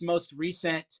Trump's most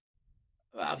recent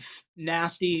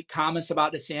nasty comments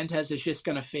about DeSantis is just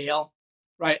going to fail,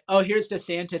 right? Oh, here's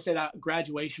DeSantis at a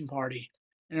graduation party.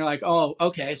 And you're like, oh,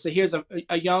 okay, so here's a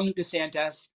young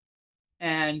DeSantis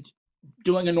and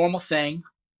doing a normal thing.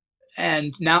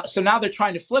 And now they're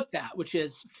trying to flip that, which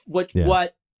is what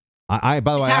I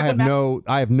by the way,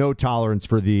 I have no tolerance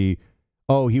for the,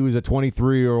 oh, he was a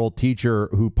 23-year-old teacher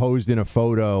who posed in a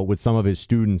photo with some of his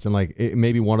students, and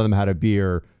maybe one of them had a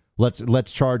beer.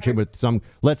 Let's charge him with some.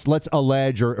 Let's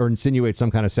allege or insinuate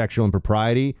some kind of sexual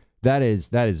impropriety. That is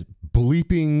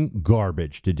bleeping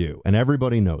garbage to do, and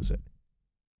everybody knows it.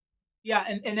 Yeah,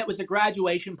 and it was a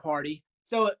graduation party.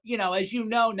 So, as you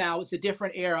know now, it's a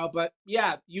different era. But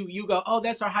yeah, you go, oh,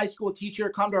 that's our high school teacher.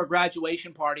 Come to our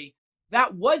graduation party.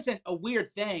 That wasn't a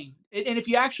weird thing. And if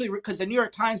you actually, because the New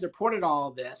York Times reported all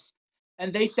of this,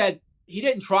 and they said he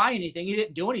didn't try anything. He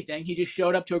didn't do anything. He just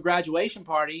showed up to a graduation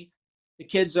party. The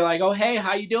kids are like, oh, hey,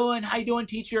 how you doing? How you doing,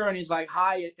 teacher? And he's like,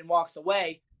 hi, and walks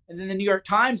away. And then the New York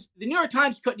Times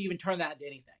couldn't even turn that into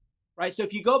anything, right? So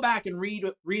if you go back and read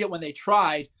it when they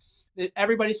tried,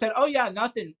 everybody said, oh, yeah,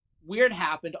 nothing weird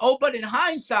happened. Oh, but in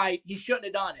hindsight, he shouldn't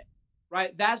have done it,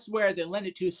 right? That's where they lend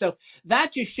it to. So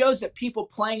that just shows that people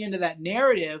playing into that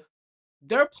narrative,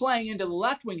 they're playing into the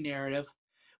left-wing narrative,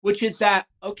 which is that,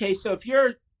 okay, so if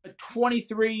you're a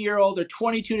 23-year-old or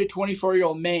 22 to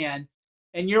 24-year-old man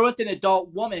and you're with an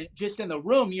adult woman just in the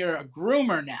room, you're a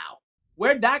groomer now.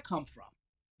 Where'd that come from?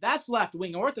 That's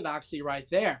left-wing orthodoxy right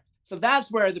there. So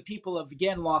that's where the people have,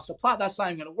 again, lost the plot. That's not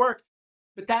even going to work.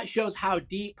 But that shows how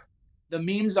deep the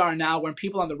memes are now, when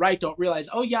people on the right don't realize,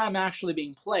 oh, yeah, I'm actually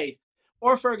being played.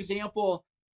 Or, for example,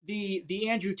 the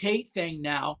Andrew Tate thing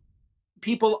now,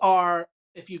 people are,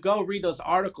 if you go read those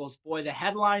articles, boy, the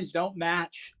headlines don't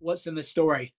match what's in the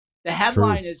story. The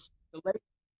headline is, the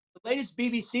latest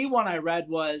BBC one I read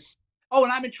was, oh,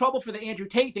 and I'm in trouble for the Andrew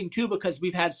Tate thing, too, because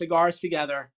we've had cigars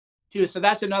together, too. So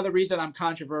that's another reason I'm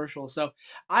controversial. So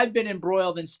I've been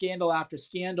embroiled in scandal after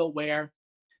scandal where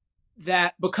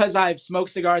that because I've smoked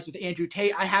cigars with Andrew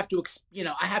Tate, I have to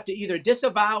either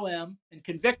disavow him and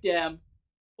convict him,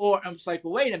 or I'm just like,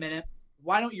 well, wait a minute.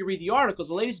 Why don't you read the articles?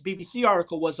 The latest BBC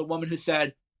article was a woman who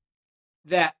said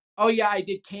that, oh, yeah, I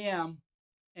did cam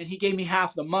and he gave me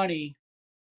half the money,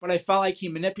 but I felt like he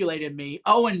manipulated me.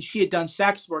 Oh, and she had done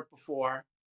sex work before,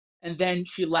 and then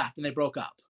she left and they broke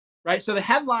up. Right. So the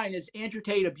headline is Andrew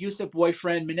Tate, abusive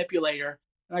boyfriend, manipulator.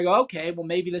 And I go, okay, well,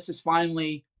 maybe this is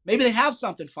finally, maybe they have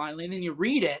something finally. And then you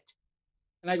read it.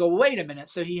 And I go, wait a minute.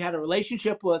 So he had a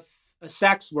relationship with a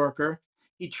sex worker.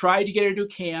 He tried to get her to do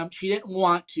camp. She didn't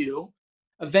want to.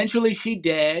 Eventually she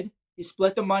did. He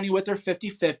split the money with her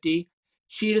 50-50.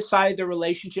 She decided the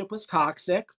relationship was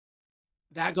toxic.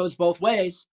 That goes both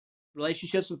ways.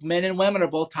 Relationships with men and women are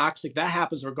both toxic. That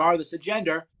happens regardless of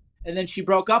gender. And then she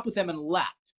broke up with him and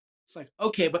left. It's like,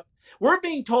 okay, but we're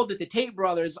being told that the Tate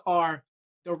brothers are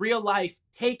the real life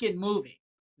Taken movie.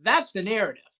 That's the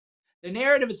narrative. The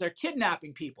narrative is they're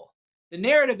kidnapping people. The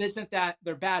narrative isn't that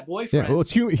they're bad boyfriends. Yeah, well,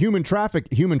 it's human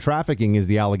trafficking is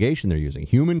the allegation they're using.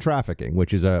 Human trafficking,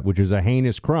 which is a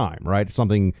heinous crime, right?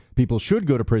 Something people should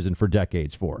go to prison for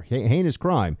decades for. Heinous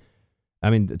crime. I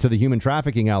mean, to the human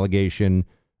trafficking allegation,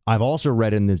 I've also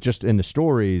read in the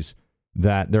stories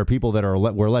that there are people that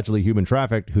were allegedly human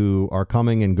trafficked who are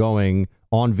coming and going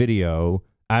on video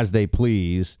as they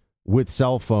please with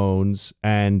cell phones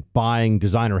and buying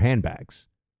designer handbags.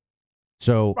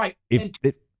 So right.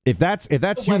 If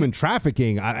that's human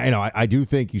trafficking, I do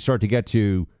think you start to get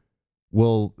to,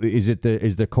 well, is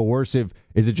the coercive?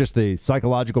 Is it just the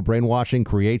psychological brainwashing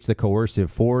creates the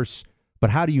coercive force? But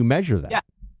how do you measure that? Yeah.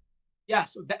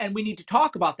 Yes, and we need to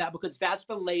talk about that because that's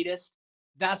the latest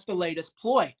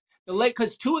ploy.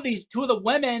 Because two of the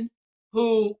women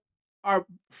who are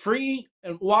free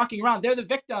and walking around, they're the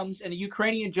victims, and a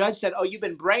Ukrainian judge said, "Oh, you've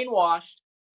been brainwashed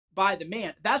by the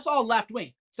man." That's all left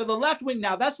wing. So the left wing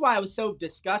now, that's why I was so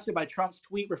disgusted by Trump's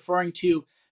tweet referring to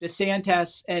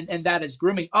DeSantis and that as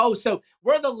grooming. Oh, so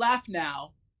we're the left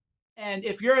now. And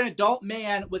if you're an adult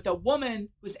man with a woman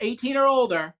who's 18 or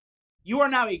older, you are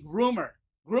now a groomer.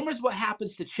 Groomer is what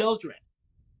happens to children,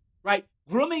 right?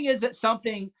 Grooming isn't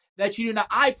something that you do. Now,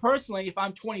 I personally, if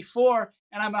I'm 24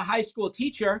 and I'm a high school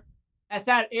teacher, at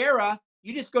that era,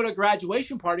 you just go to a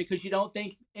graduation party because you don't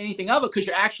think anything of it because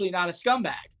you're actually not a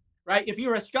scumbag, right? If you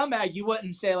were a scumbag, you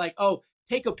wouldn't say like, "Oh,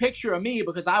 take a picture of me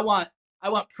because I want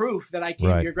proof that I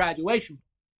came to your graduation."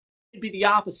 It'd be the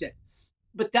opposite.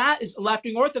 But that is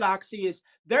left-wing orthodoxy. Is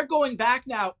they're going back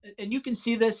now, and you can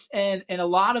see this in a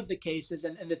lot of the cases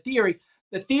and the theory.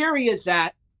 The theory is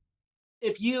that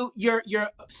if you're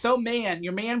so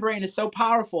your man brain is so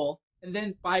powerful, and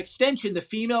then by extension, the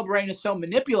female brain is so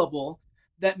manipulable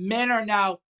that men are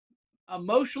now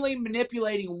emotionally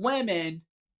manipulating women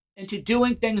into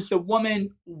doing things the woman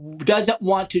doesn't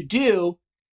want to do.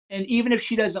 And even if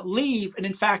she doesn't leave, and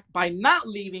in fact, by not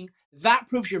leaving, that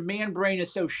proves your man brain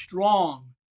is so strong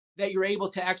that you're able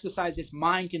to exercise this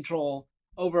mind control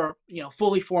over,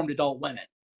 fully formed adult women.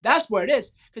 That's where it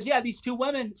is. Because, yeah, these two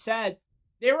women said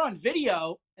they were on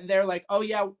video and they're like, "Oh,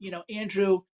 yeah,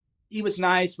 Andrew, he was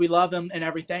nice. We love him and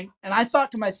everything." And I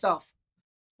thought to myself,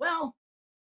 well,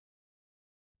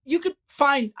 you could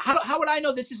find, how would I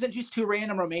know this isn't just two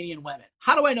random Romanian women?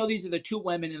 How do I know these are the two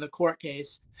women in the court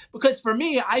case? Because for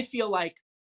me, I feel like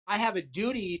I have a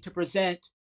duty to present.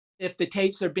 If the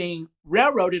Tates are being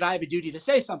railroaded, I have a duty to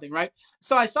say something, right?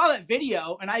 So I saw that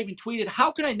video and I even tweeted,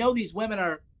 how can I know these women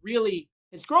are really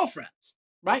his girlfriends,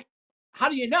 right? How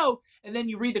do you know? And then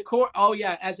you read the court. Oh,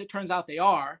 yeah, as it turns out, they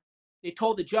are. They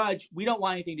told the judge, "We don't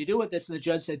want anything to do with this." And the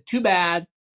judge said, "Too bad."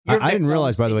 I didn't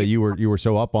realize, by the way, you were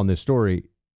so up on this story.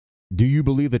 Do you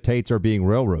believe the Tates are being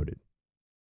railroaded?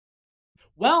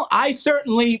 Well, I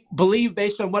certainly believe,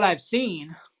 based on what I've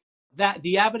seen, that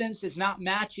the evidence is not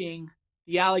matching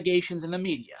the allegations in the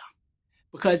media.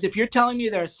 Because if you're telling me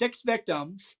there are 6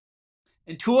 victims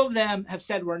and 2 of them have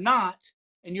said we're not,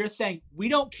 and you're saying we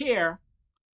don't care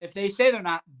if they say they're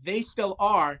not, they still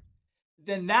are,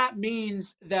 then that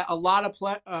means that a lot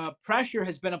of pressure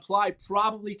has been applied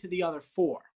probably to the other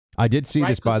 4. I did see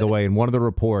this, by the way, in one of the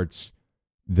reports.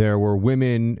 There were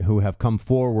women who have come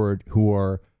forward who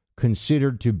are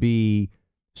considered to be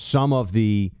some of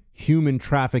the human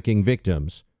trafficking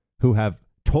victims who have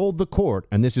told the court,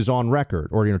 and this is on record,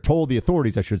 or told the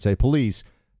authorities, I should say, police,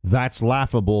 that's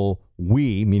laughable.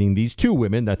 We, meaning these 2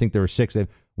 women, I think there were 6,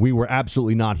 we were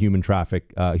absolutely not human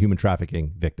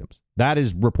trafficking victims. That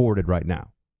is reported right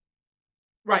now.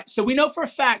 Right. So we know for a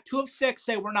fact 2 of 6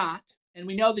 say we're not, and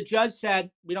we know the judge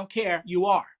said we don't care. You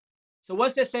are. So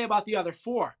what's this say about the other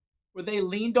 4? Were they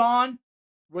leaned on?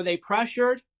 Were they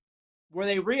pressured? Were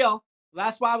they real? Well,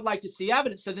 that's why I would like to see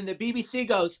evidence. So then the BBC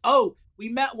goes, "Oh, we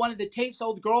met one of the Tate's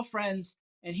old girlfriends,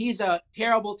 and he's a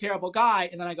terrible, terrible guy."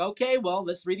 And then I go, "Okay, well,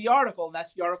 let's read the article." And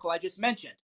that's the article I just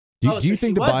mentioned. Do you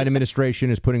think the Biden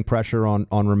administration is putting pressure on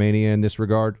Romania in this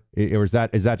regard? Or is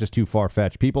that just too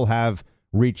far-fetched? People have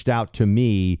reached out to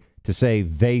me to say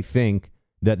they think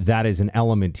that is an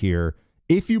element here.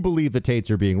 If you believe the Tates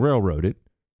are being railroaded,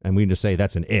 and we just say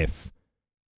that's an if,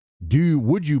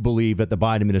 would you believe that the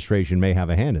Biden administration may have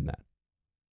a hand in that?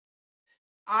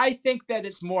 I think that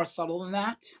it's more subtle than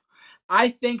that. I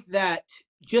think that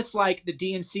just like the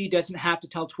DNC doesn't have to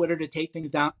tell Twitter to take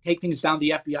things down,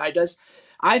 the FBI does.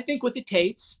 I think with the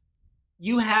Tates,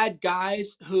 you had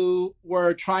guys who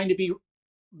were trying to be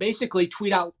basically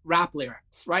tweet out rap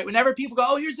lyrics, right? Whenever people go,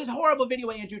 oh, here's this horrible video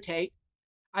of Andrew Tate,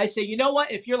 I say, you know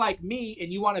what? If you're like me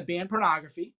and you want to ban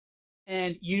pornography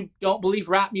and you don't believe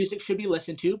rap music should be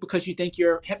listened to because you think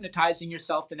you're hypnotizing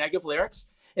yourself to negative lyrics,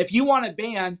 if you want to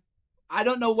ban, I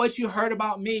don't know what you heard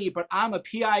about me, but I'm a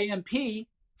PIMP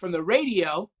from the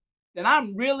radio, then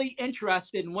I'm really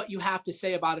interested in what you have to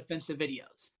say about offensive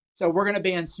videos. So we're going to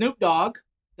ban Snoop Dogg,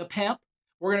 the pimp.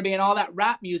 We're going to ban all that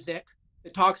rap music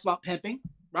that talks about pimping,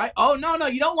 right? Oh, no,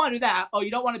 you don't want to do that. Oh,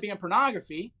 you don't want to ban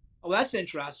pornography. Oh, that's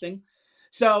interesting.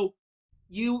 So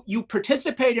you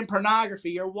participate in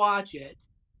pornography or watch it,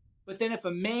 but then if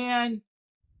a man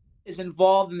is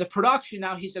involved in the production,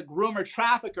 now he's a groomer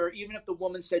trafficker, even if the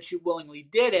woman said she willingly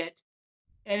did it.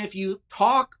 And if you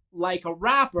talk like a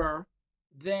rapper,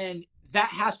 then that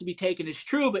has to be taken as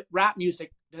true, but rap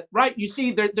music, right? You see,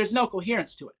 there's no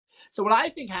coherence to it. So what I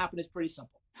think happened is pretty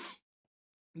simple.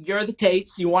 You're the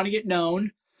Tates, you want to get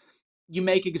known, you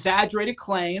make exaggerated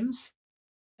claims,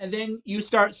 and then you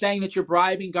start saying that you're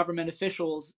bribing government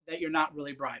officials that you're not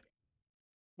really bribing.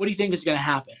 What do you think is going to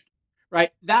happen?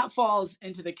 Right? That falls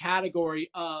into the category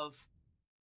of,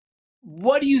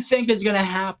 what do you think is going to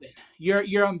happen?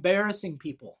 You're embarrassing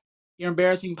people. You're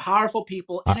embarrassing powerful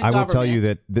people in a government. I will tell you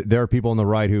that there are people on the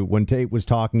right who, when Tate was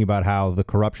talking about how the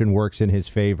corruption works in his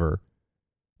favor,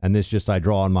 and this just I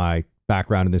draw on my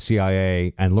background in the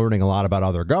CIA and learning a lot about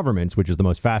other governments, which is the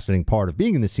most fascinating part of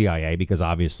being in the CIA, because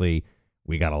obviously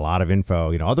we got a lot of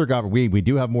info. You know, other government, we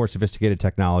do have more sophisticated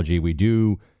technology. We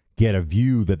do get a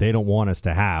view that they don't want us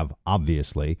to have,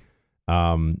 obviously.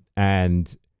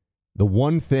 And the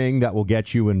one thing that will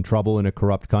get you in trouble in a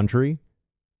corrupt country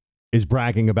is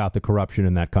bragging about the corruption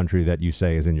in that country that you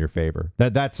say is in your favor.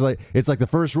 That's like, it's like the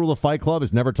first rule of Fight Club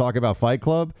is never talk about Fight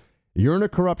Club. You're in a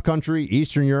corrupt country,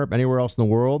 Eastern Europe, anywhere else in the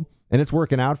world, and it's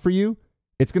working out for you.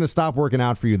 It's going to stop working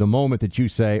out for you the moment that you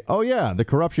say, oh yeah, the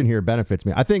corruption here benefits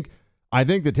me. I think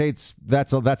the Tates,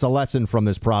 that's a lesson from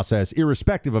this process,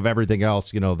 irrespective of everything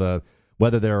else, you know,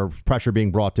 whether there's pressure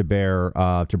being brought to bear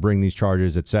to bring these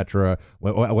charges, et cetera,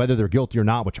 whether they're guilty or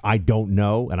not, which I don't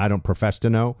know and I don't profess to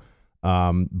know.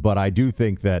 But I do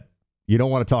think that you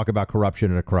don't want to talk about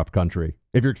corruption in a corrupt country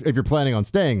if you're planning on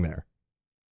staying there.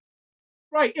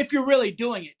 Right. If you're really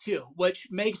doing it, too, which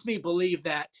makes me believe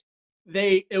that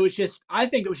I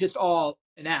think it was just all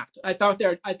an act. I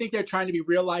think they're trying to be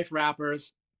real life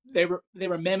rappers. They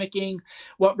were mimicking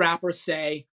what rappers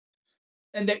say.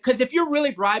 And because if you're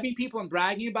really bribing people and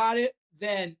bragging about it,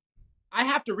 then I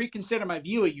have to reconsider my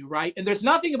view of you, right? And there's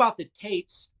nothing about the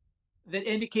Tates that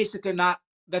indicates that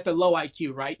they're low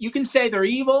IQ, right? You can say they're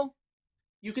evil.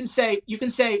 You can say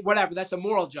whatever. That's a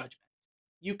moral judgment.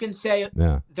 You can say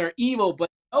they're evil, but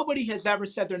nobody has ever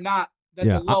said they're not.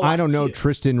 I don't know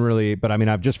Tristan really, but I mean,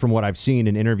 I've just from what I've seen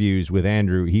in interviews with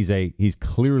Andrew, he's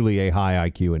clearly a high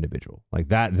IQ individual. Like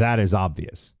that is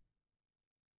obvious.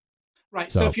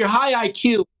 Right. So if you're high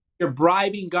IQ, you're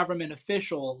bribing government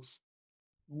officials.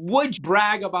 Would you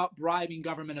brag about bribing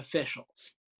government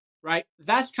officials? Right.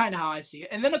 That's kind of how I see it.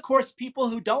 And then, of course, people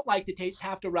who don't like the Tates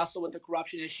have to wrestle with the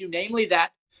corruption issue, namely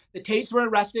that the Tates were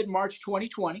arrested in March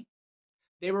 2020.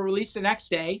 They were released the next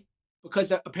day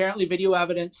because apparently video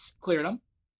evidence cleared them.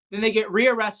 Then they get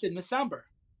rearrested in December.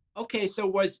 Okay, so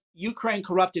was Ukraine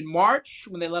corrupt in March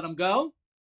when they let them go?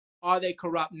 Are they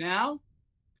corrupt now?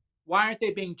 Why aren't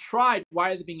they being tried?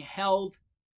 Why are they being held?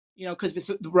 You know, because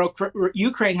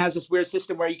Ukraine has this weird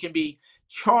system where you can be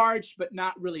charged but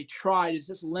not really tried. Is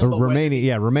this limbo?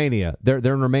 Romania. They're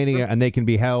in Romania and they can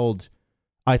be held.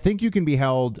 I think you can be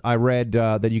held. I read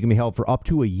that you can be held for up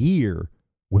to a year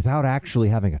without actually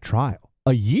having a trial.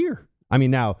 A year. I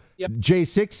mean, now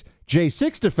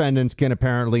J6 defendants can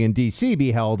apparently in D.C.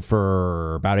 be held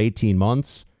for about 18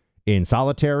 months in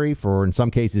solitary for, in some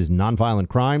cases, nonviolent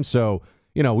crimes. So,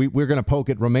 you know, we're going to poke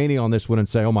at Romania on this one and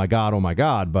say, oh, my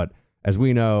God. But as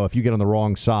we know, if you get on the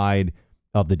wrong side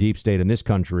of the deep state in this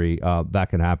country, that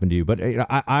can happen to you. But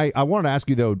I wanted to ask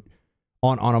you, though,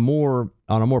 on a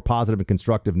more positive and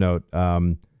constructive note,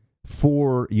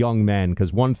 for young men,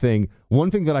 because one thing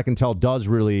that I can tell does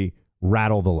really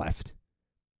rattle the left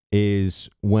is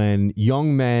when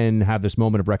young men have this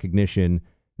moment of recognition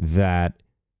that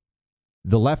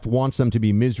the left wants them to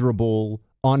be miserable,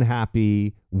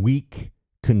 unhappy, weak,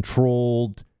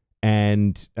 controlled,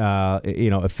 and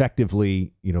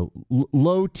effectively,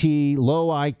 low T, low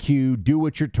IQ, do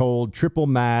what you're told, triple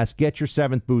mask, get your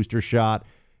 7th booster shot,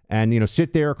 and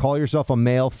sit there, call yourself a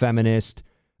male feminist,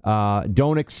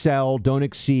 don't excel, don't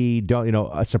exceed,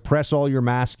 don't suppress all your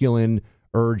masculine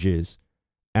urges.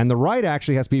 And the right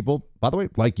actually has people, by the way,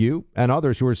 like you and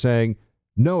others, who are saying,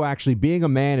 no, actually, being a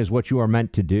man is what you are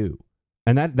meant to do.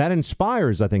 And that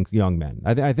inspires, I think, young men.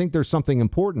 I think there's something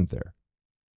important there.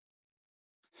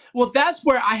 Well, that's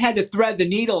where I had to thread the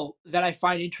needle that I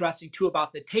find interesting, too,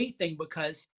 about the Tate thing,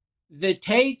 because the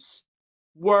Tates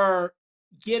were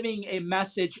giving a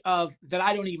message that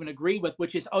I don't even agree with,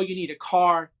 which is, oh, you need a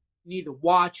car, you need the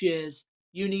watches,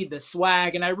 you need the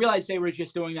swag. And I realized they were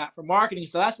just doing that for marketing.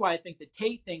 So that's why I think the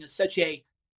Tate thing is such an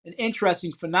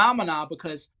interesting phenomenon,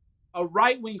 because a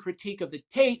right-wing critique of the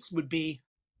Tates would be,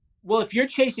 well, if you're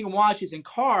chasing watches and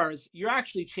cars, you're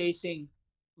actually chasing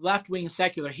left-wing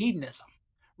secular hedonism.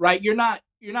 Right, you're not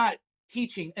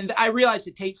teaching, and I realize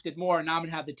the Tates did more, and now I'm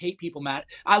gonna have the Tate people mad.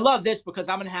 I love this because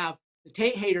I'm gonna have the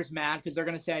Tate haters mad because they're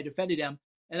gonna say I defended him,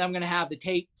 and I'm gonna have the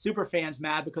Tate super fans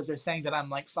mad because they're saying that I'm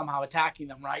like somehow attacking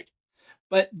them, right?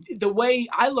 But the way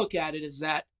I look at it is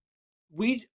that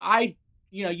you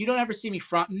don't ever see me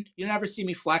fronting, you don't ever see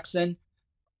me flexing.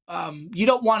 You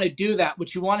don't want to do that.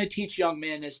 What you want to teach young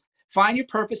men is find your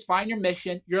purpose, find your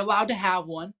mission. You're allowed to have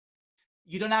one.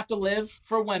 You don't have to live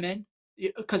for women,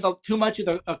 because too much of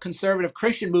the conservative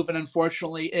Christian movement,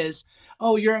 unfortunately, is,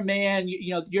 oh, you're a man,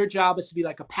 your job is to be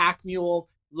like a pack mule,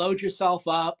 load yourself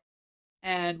up,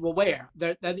 and well, where?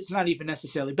 That is not even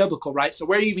necessarily biblical, right? So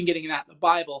where are you even getting that in the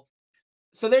Bible?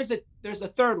 So there's a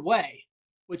third way,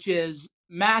 which is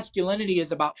masculinity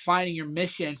is about finding your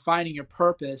mission, finding your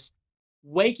purpose,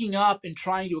 waking up and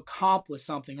trying to accomplish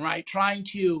something, right? Trying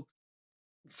to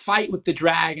fight with the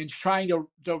dragons, trying to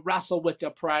wrestle with the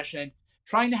oppression,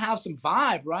 trying to have some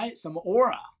vibe, right? Some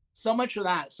aura. So much of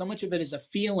it is a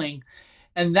feeling.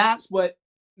 And that's what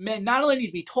men not only need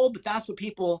to be told, but that's what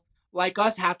people like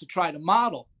us have to try to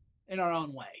model in our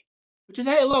own way. Which is,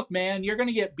 hey, look, man, you're going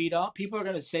to get beat up. People are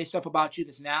going to say stuff about you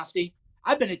that's nasty.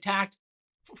 I've been attacked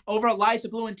over Eliza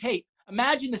Blue and Tate.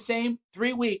 Imagine the same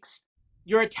 3 weeks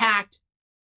you're attacked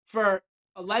for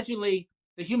allegedly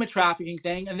the human trafficking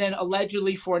thing, and then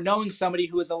allegedly for knowing somebody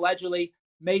who is allegedly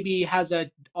maybe has an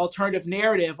alternative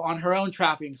narrative on her own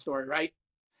trafficking story, right?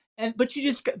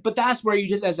 But that's where you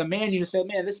just, as a man, you just say,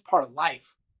 man, this is part of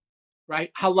life, right?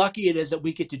 How lucky it is that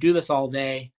we get to do this all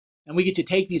day and we get to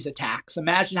take these attacks.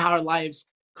 Imagine how our lives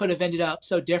could have ended up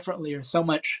so differently or so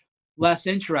much less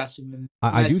interesting. And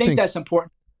I think that's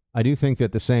important. I do think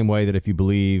that the same way that if you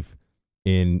believe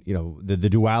in the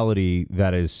duality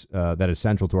that is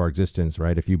central to our existence,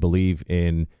 right? If you believe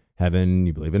in heaven,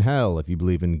 you believe in hell. If you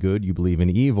believe in good, you believe in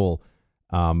evil.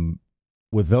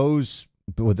 With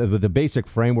the basic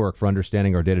framework for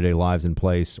understanding our day-to-day lives in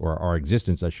place, or our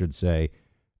existence, I should say,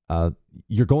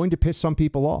 you're going to piss some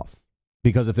people off,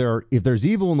 because if there's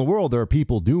evil in the world, there are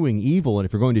people doing evil, and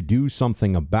if you're going to do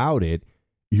something about it,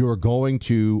 you're going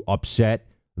to upset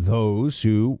those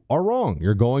who are wrong.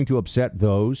 You're going to upset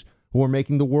those who are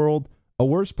making the world a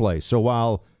worse place. So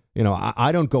while,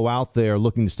 I don't go out there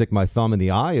looking to stick my thumb in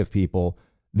the eye of people,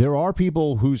 there are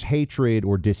people whose hatred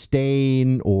or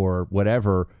disdain or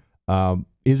whatever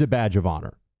is a badge of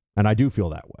honor. And I do feel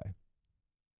that way.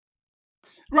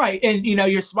 Right. And,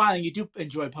 you're smiling. You do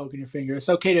enjoy poking your finger. It's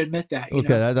okay to admit that.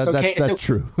 That's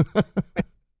true.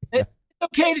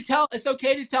 It's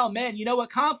okay to tell men, what,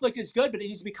 conflict is good, but it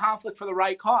needs to be conflict for the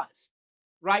right cause,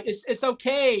 right? It's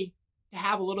okay to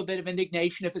have a little bit of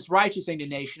indignation if it's righteous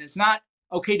indignation. It's not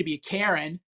okay to be a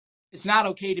Karen. It's not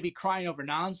okay to be crying over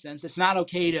nonsense. It's not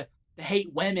okay to hate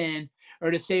women,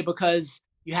 or to say because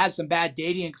you had some bad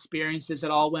dating experiences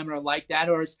that all women are like that.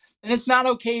 And it's not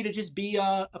okay to just be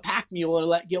a pack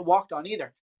mule or get walked on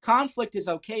either. Conflict is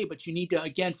okay, but you need to,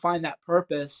 again, find that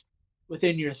purpose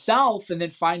within yourself, and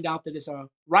then find out that it's a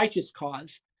righteous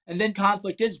cause. And then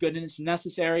conflict is good, and it's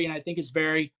necessary, and I think it's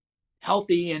very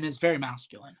healthy and is very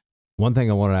masculine. One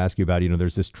thing I want to ask you about,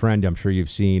 there's this trend I'm sure you've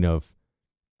seen of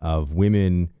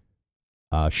women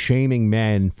shaming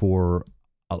men for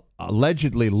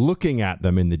allegedly looking at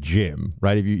them in the gym,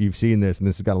 right? You've seen this, and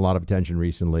this has got a lot of attention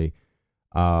recently.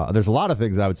 There's a lot of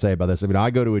things I would say about this. I mean, I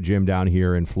go to a gym down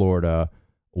here in Florida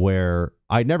where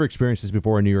I'd never experienced this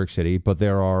before in New York City, but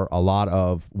there are a lot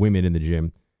of women in the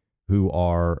gym who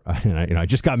are, and I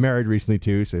just got married recently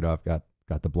too, so I've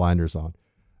got the blinders on.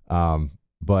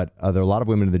 But there are a lot of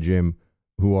women in the gym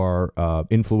who are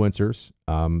influencers.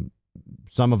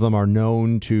 Some of them are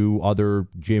known to other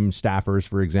gym staffers,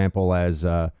 for example, as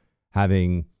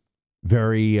having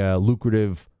very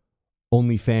lucrative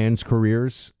OnlyFans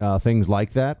careers, things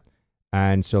like that.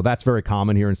 And so that's very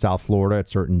common here in South Florida at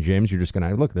certain gyms. You're just going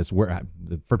to look at this.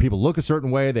 For people to look a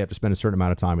certain way, they have to spend a certain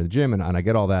amount of time in the gym, and I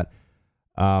get all that.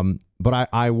 But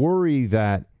I worry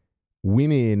that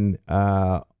women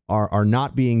are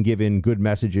not being given good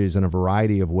messages in a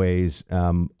variety of ways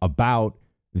about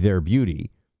their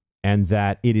beauty, and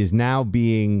that it is now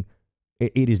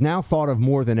thought of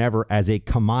more than ever as a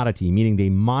commodity, meaning the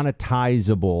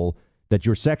monetizable, that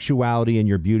your sexuality and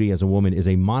your beauty as a woman is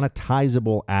a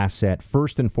monetizable asset,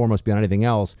 first and foremost, beyond anything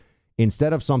else,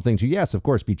 instead of something to, yes, of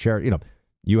course, be charity. You know,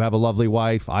 you have a lovely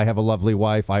wife. I have a lovely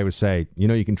wife. I would say,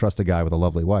 you can trust a guy with a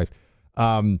lovely wife.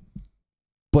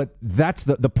 But that's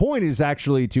the point, is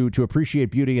actually to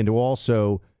appreciate beauty and to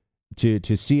also to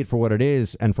see it for what it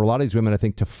is. And for a lot of these women, I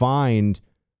think, to find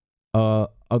a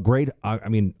great,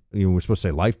 we're supposed to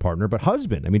say life partner, but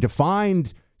husband. I mean, to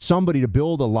find somebody to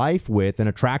build a life with, and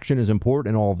attraction is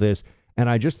important in all of this. And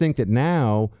I just think that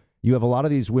now you have a lot of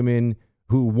these women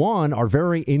who, one, are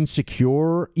very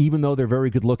insecure, even though they're very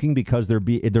good looking, because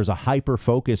there's a hyper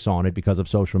focus on it because of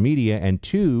social media. And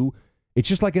two, it's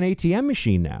just like an ATM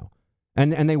machine now.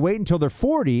 And they wait until they're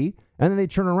 40, and then they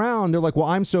turn around. They're like, well,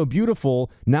 I'm so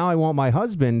beautiful. Now I want my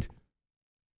husband.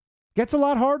 Gets a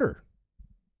lot harder.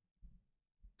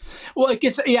 Well, it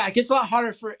gets a lot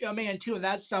harder for a man too. And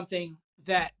that's something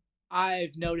that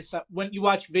I've noticed when you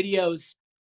watch videos.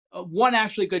 One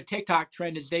actually good TikTok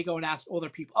trend is they go and ask older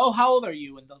people, oh, how old are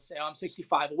you? And they'll say, oh, I'm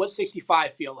 65. Well, what's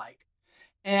 65 feel like?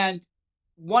 And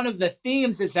one of the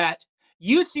themes is that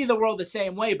you see the world the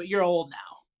same way, but you're old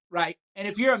now, right? And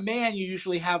if you're a man, you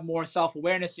usually have more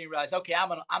self-awareness, and you realize, okay,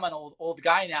 I'm an old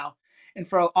guy now. And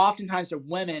for oftentimes for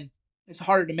women, it's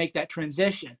harder to make that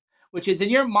transition, which is in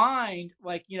your mind,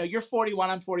 like, you're 41,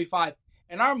 I'm 45.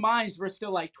 In our minds, we're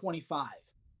still like 25.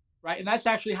 Right. And that's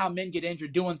actually how men get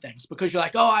injured doing things, because you're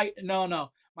like, oh,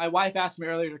 no. My wife asked me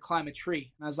earlier to climb a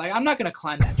tree. And I was like, I'm not going to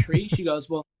climb that tree. She goes,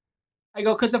 well, I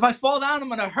go, because if I fall down, I'm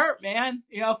going to hurt, man.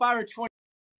 If I were 20.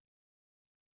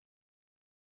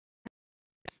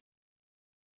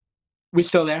 We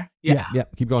still there? Yeah.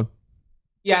 Keep going.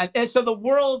 Yeah. And so the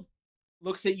world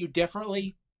looks at you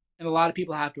differently, and a lot of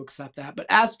people have to accept that. But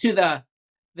as to the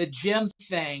gym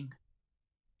thing,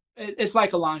 it's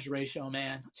like a lingerie show,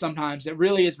 man. Sometimes it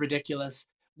really is ridiculous.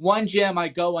 One gym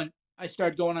I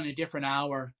start going on a different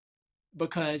hour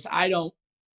because I don't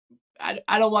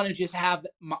want to just have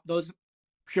those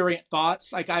prurient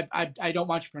thoughts. Like I don't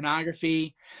watch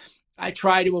pornography. I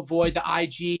try to avoid the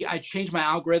IG. I change my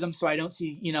algorithm so I don't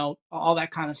see, all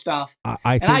that kind of stuff.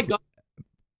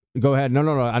 Go ahead.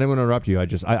 No. I didn't want to interrupt you.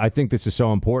 I think this is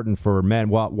so important for men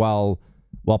while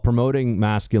promoting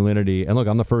masculinity. And look,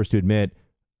 I'm the first to admit,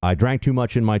 I drank too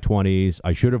much in my 20s.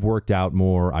 I should have worked out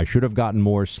more. I should have gotten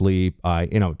more sleep.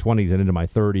 20s and into my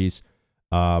 30s.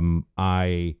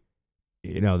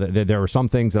 There were some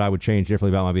things that I would change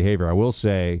differently about my behavior. I will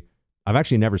say, I've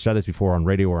actually never said this before on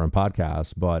radio or on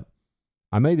podcasts, but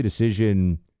I made the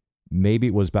decision, maybe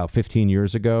it was about 15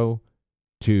 years ago,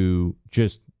 to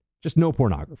just no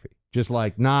pornography. Just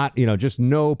like just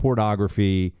no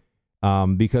pornography,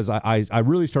 because I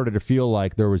really started to feel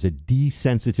like there was a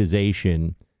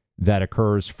desensitization that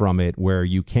occurs from it, where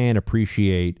you can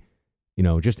appreciate,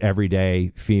 just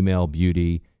everyday female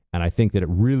beauty. And I think that it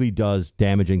really does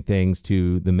damaging things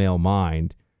to the male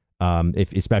mind,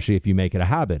 especially if you make it a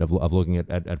habit of looking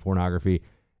at pornography.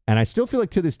 And I still feel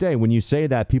like to this day, when you say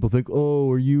that, people think, oh,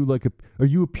 are you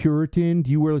a Puritan? Do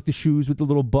you wear like the shoes with the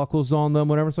little buckles on them?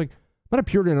 Whatever. It's like, I'm not a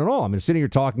Puritan at all. I'm sitting here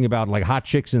talking about like hot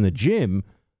chicks in the gym,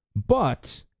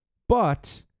 but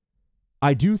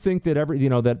I do think that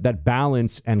that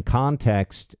balance and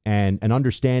context and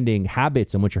understanding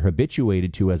habits and what you're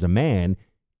habituated to as a man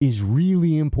is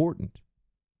really important.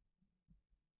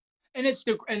 And it's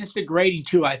degrading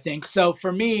too, I think. So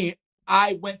for me,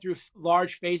 I went through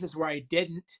large phases where I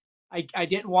didn't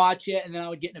watch it, and then I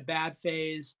would get in a bad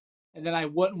phase, and then I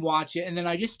wouldn't watch it, and then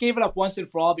I just gave it up once and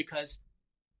for all, because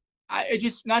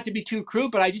not to be too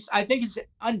crude, but I think it's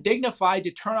undignified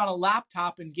to turn on a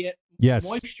laptop and get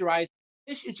moisturized.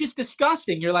 It's just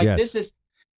disgusting. You're like, yes. This is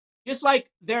just like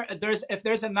if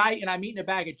there's a night and I'm eating a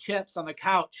bag of chips on the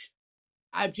couch,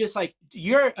 I'm just like,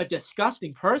 you're a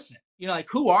disgusting person. Like,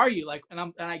 who are you? Like,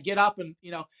 and I get up and,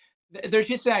 there's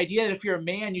just the idea that if you're a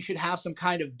man, you should have some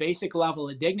kind of basic level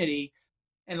of dignity,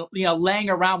 and, laying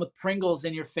around with Pringles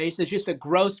in your face is just a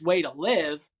gross way to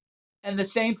live. And the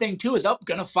same thing too is,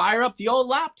 going to fire up the old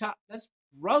laptop. That's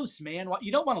gross, man.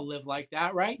 You don't want to live like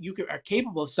that, right? You are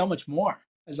capable of so much more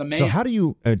as a man. So how do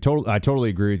you, I totally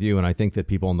agree with you. And I think that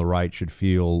people on the right should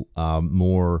feel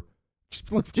more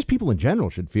just people in general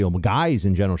should feel, guys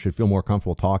in general should feel more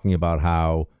comfortable talking about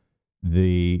how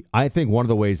I think one of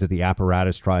the ways that the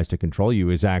apparatus tries to control you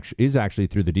is actually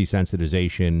through the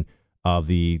desensitization of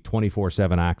the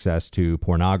 24/7 access to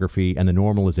pornography and the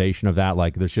normalization of that.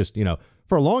 Like there's just,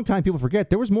 for a long time, people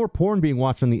forget there was more porn being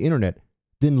watched on the internet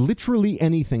than literally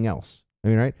anything else. I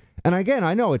mean, right? And again,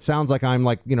 I know it sounds like I'm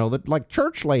like, like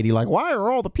church lady, like, why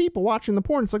are all the people watching the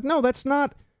porn? It's like, no, that's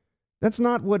not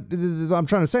what I'm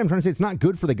trying to say. I'm trying to say it's not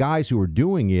good for the guys who are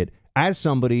doing it. As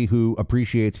somebody who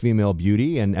appreciates female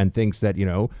beauty and thinks that,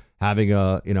 having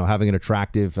an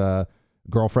attractive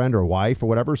girlfriend or wife or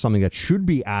whatever, something that should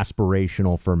be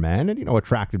aspirational for men. And,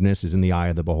 attractiveness is in the eye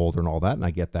of the beholder and all that. And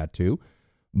I get that, too.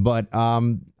 But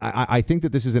I think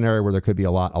that this is an area where there could be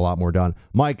a lot more done.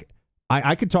 Mike,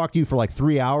 I could talk to you for like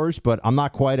 3 hours, but I'm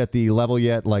not quite at the level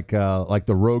yet, like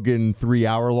the Rogan 3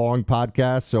 hour long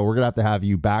podcast. So we're going to have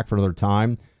you back for another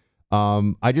time.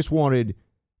 I just wanted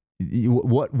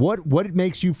what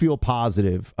makes you feel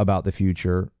positive about the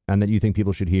future and that you think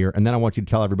people should hear. And then I want you to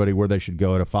tell everybody where they should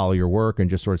go to follow your work and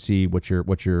just sort of see what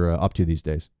you're up to these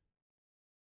days.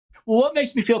 Well, what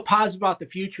makes me feel positive about the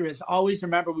future is always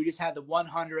remember we just had the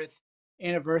 100th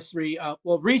anniversary.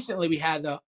 Recently we had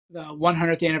the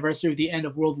 100th anniversary of the end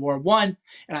of World War I.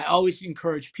 And I always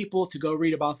encourage people to go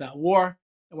read about that war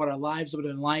and what our lives would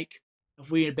have been like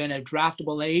if we had been a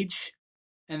draftable age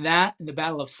and the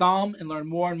Battle of Somme and learn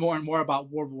more and more and more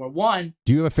about World War I.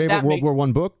 Do you have a favorite World War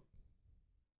I book?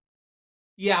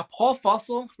 Yeah, Paul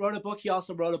Fussell wrote a book. He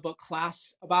also wrote a book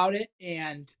class about it.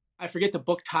 And I forget the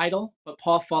book title, but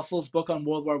Paul Fussell's book on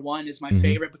World War I is my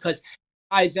favorite because it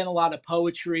ties in a lot of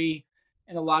poetry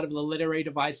and a lot of the literary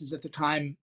devices at the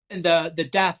time. And the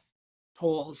death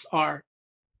tolls are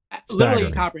literally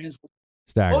incomprehensible.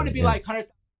 What would it be like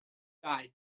 100,000 died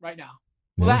right now?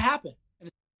 Well, that happened.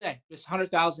 And there's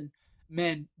 100,000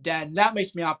 men dead. And that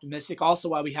makes me optimistic. Also,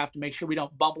 why we have to make sure we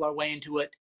don't bumble our way into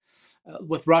it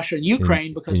with Russia and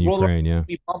Ukraine, because World War I,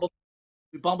 we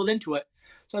bumbled into it.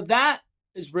 So that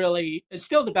is it's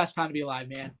still the best time to be alive,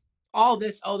 man. All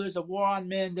this, there's a war on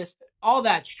men, all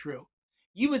that's true.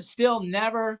 You would still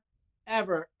never,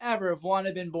 ever, ever have wanted to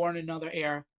have been born in another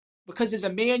era, because as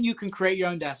a man, you can create your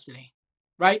own destiny,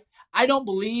 right? I don't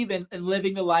believe in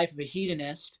living the life of a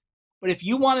hedonist, but if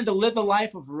you wanted to live the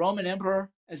life of a Roman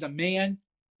emperor as a man,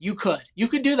 you could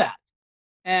do that.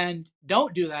 And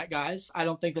don't do that, guys. I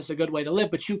don't think that's a good way to live,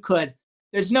 but you could.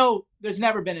 There's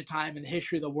never been a time in the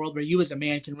history of the world where you as a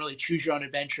man can really choose your own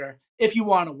adventure if you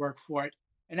want to work for it.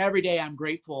 And every day I'm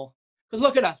grateful, because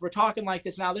look at us. We're talking like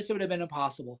this now. This would have been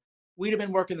impossible. We'd have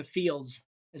been working the fields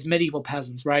as medieval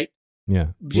peasants, right? Yeah.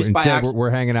 Instead, we're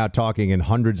hanging out talking, and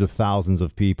hundreds of thousands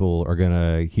of people are going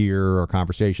to hear our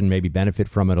conversation, maybe benefit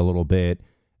from it a little bit,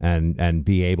 and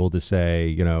be able to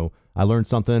say, I learned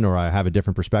something, or I have a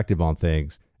different perspective on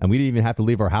things. And we didn't even have to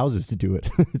leave our houses to do it.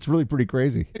 It's really pretty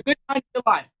crazy. It's a good time to be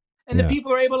alive. And the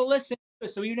people are able to listen.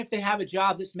 So even if they have a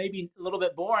job that's maybe a little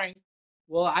bit boring,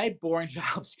 well, I had boring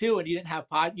jobs too, and you didn't have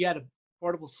you had a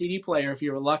portable CD player if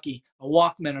you were lucky, a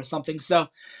Walkman or something. So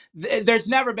there's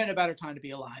never been a better time to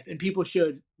be alive, and people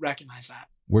should recognize that.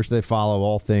 Where should they follow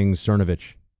all things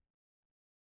Cernovich?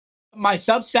 My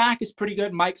Substack is pretty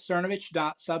good,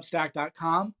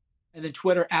 MikeCernovich.substack.com, and then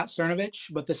Twitter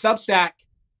 @Cernovich. But the Substack,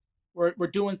 we're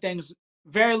doing things,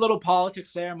 very little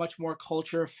politics there, much more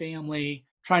culture, family,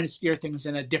 trying to steer things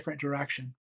in a different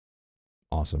direction.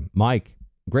 Awesome. Mike,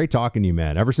 great talking to you,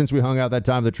 man. Ever since we hung out that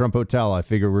time at the Trump Hotel, I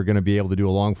figured we're going to be able to do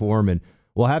a long form, and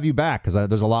we'll have you back, because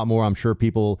there's a lot more, I'm sure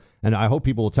people, and I hope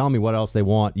people will tell me what else they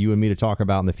want you and me to talk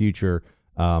about in the future.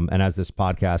 And as this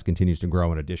podcast continues to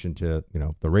grow, in addition to,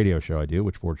 the radio show I do,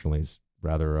 which fortunately is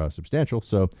rather substantial.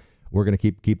 So we're going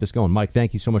to keep this going. Mike,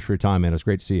 thank you so much for your time, man. It was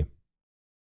great to see you.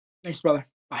 Thanks, brother.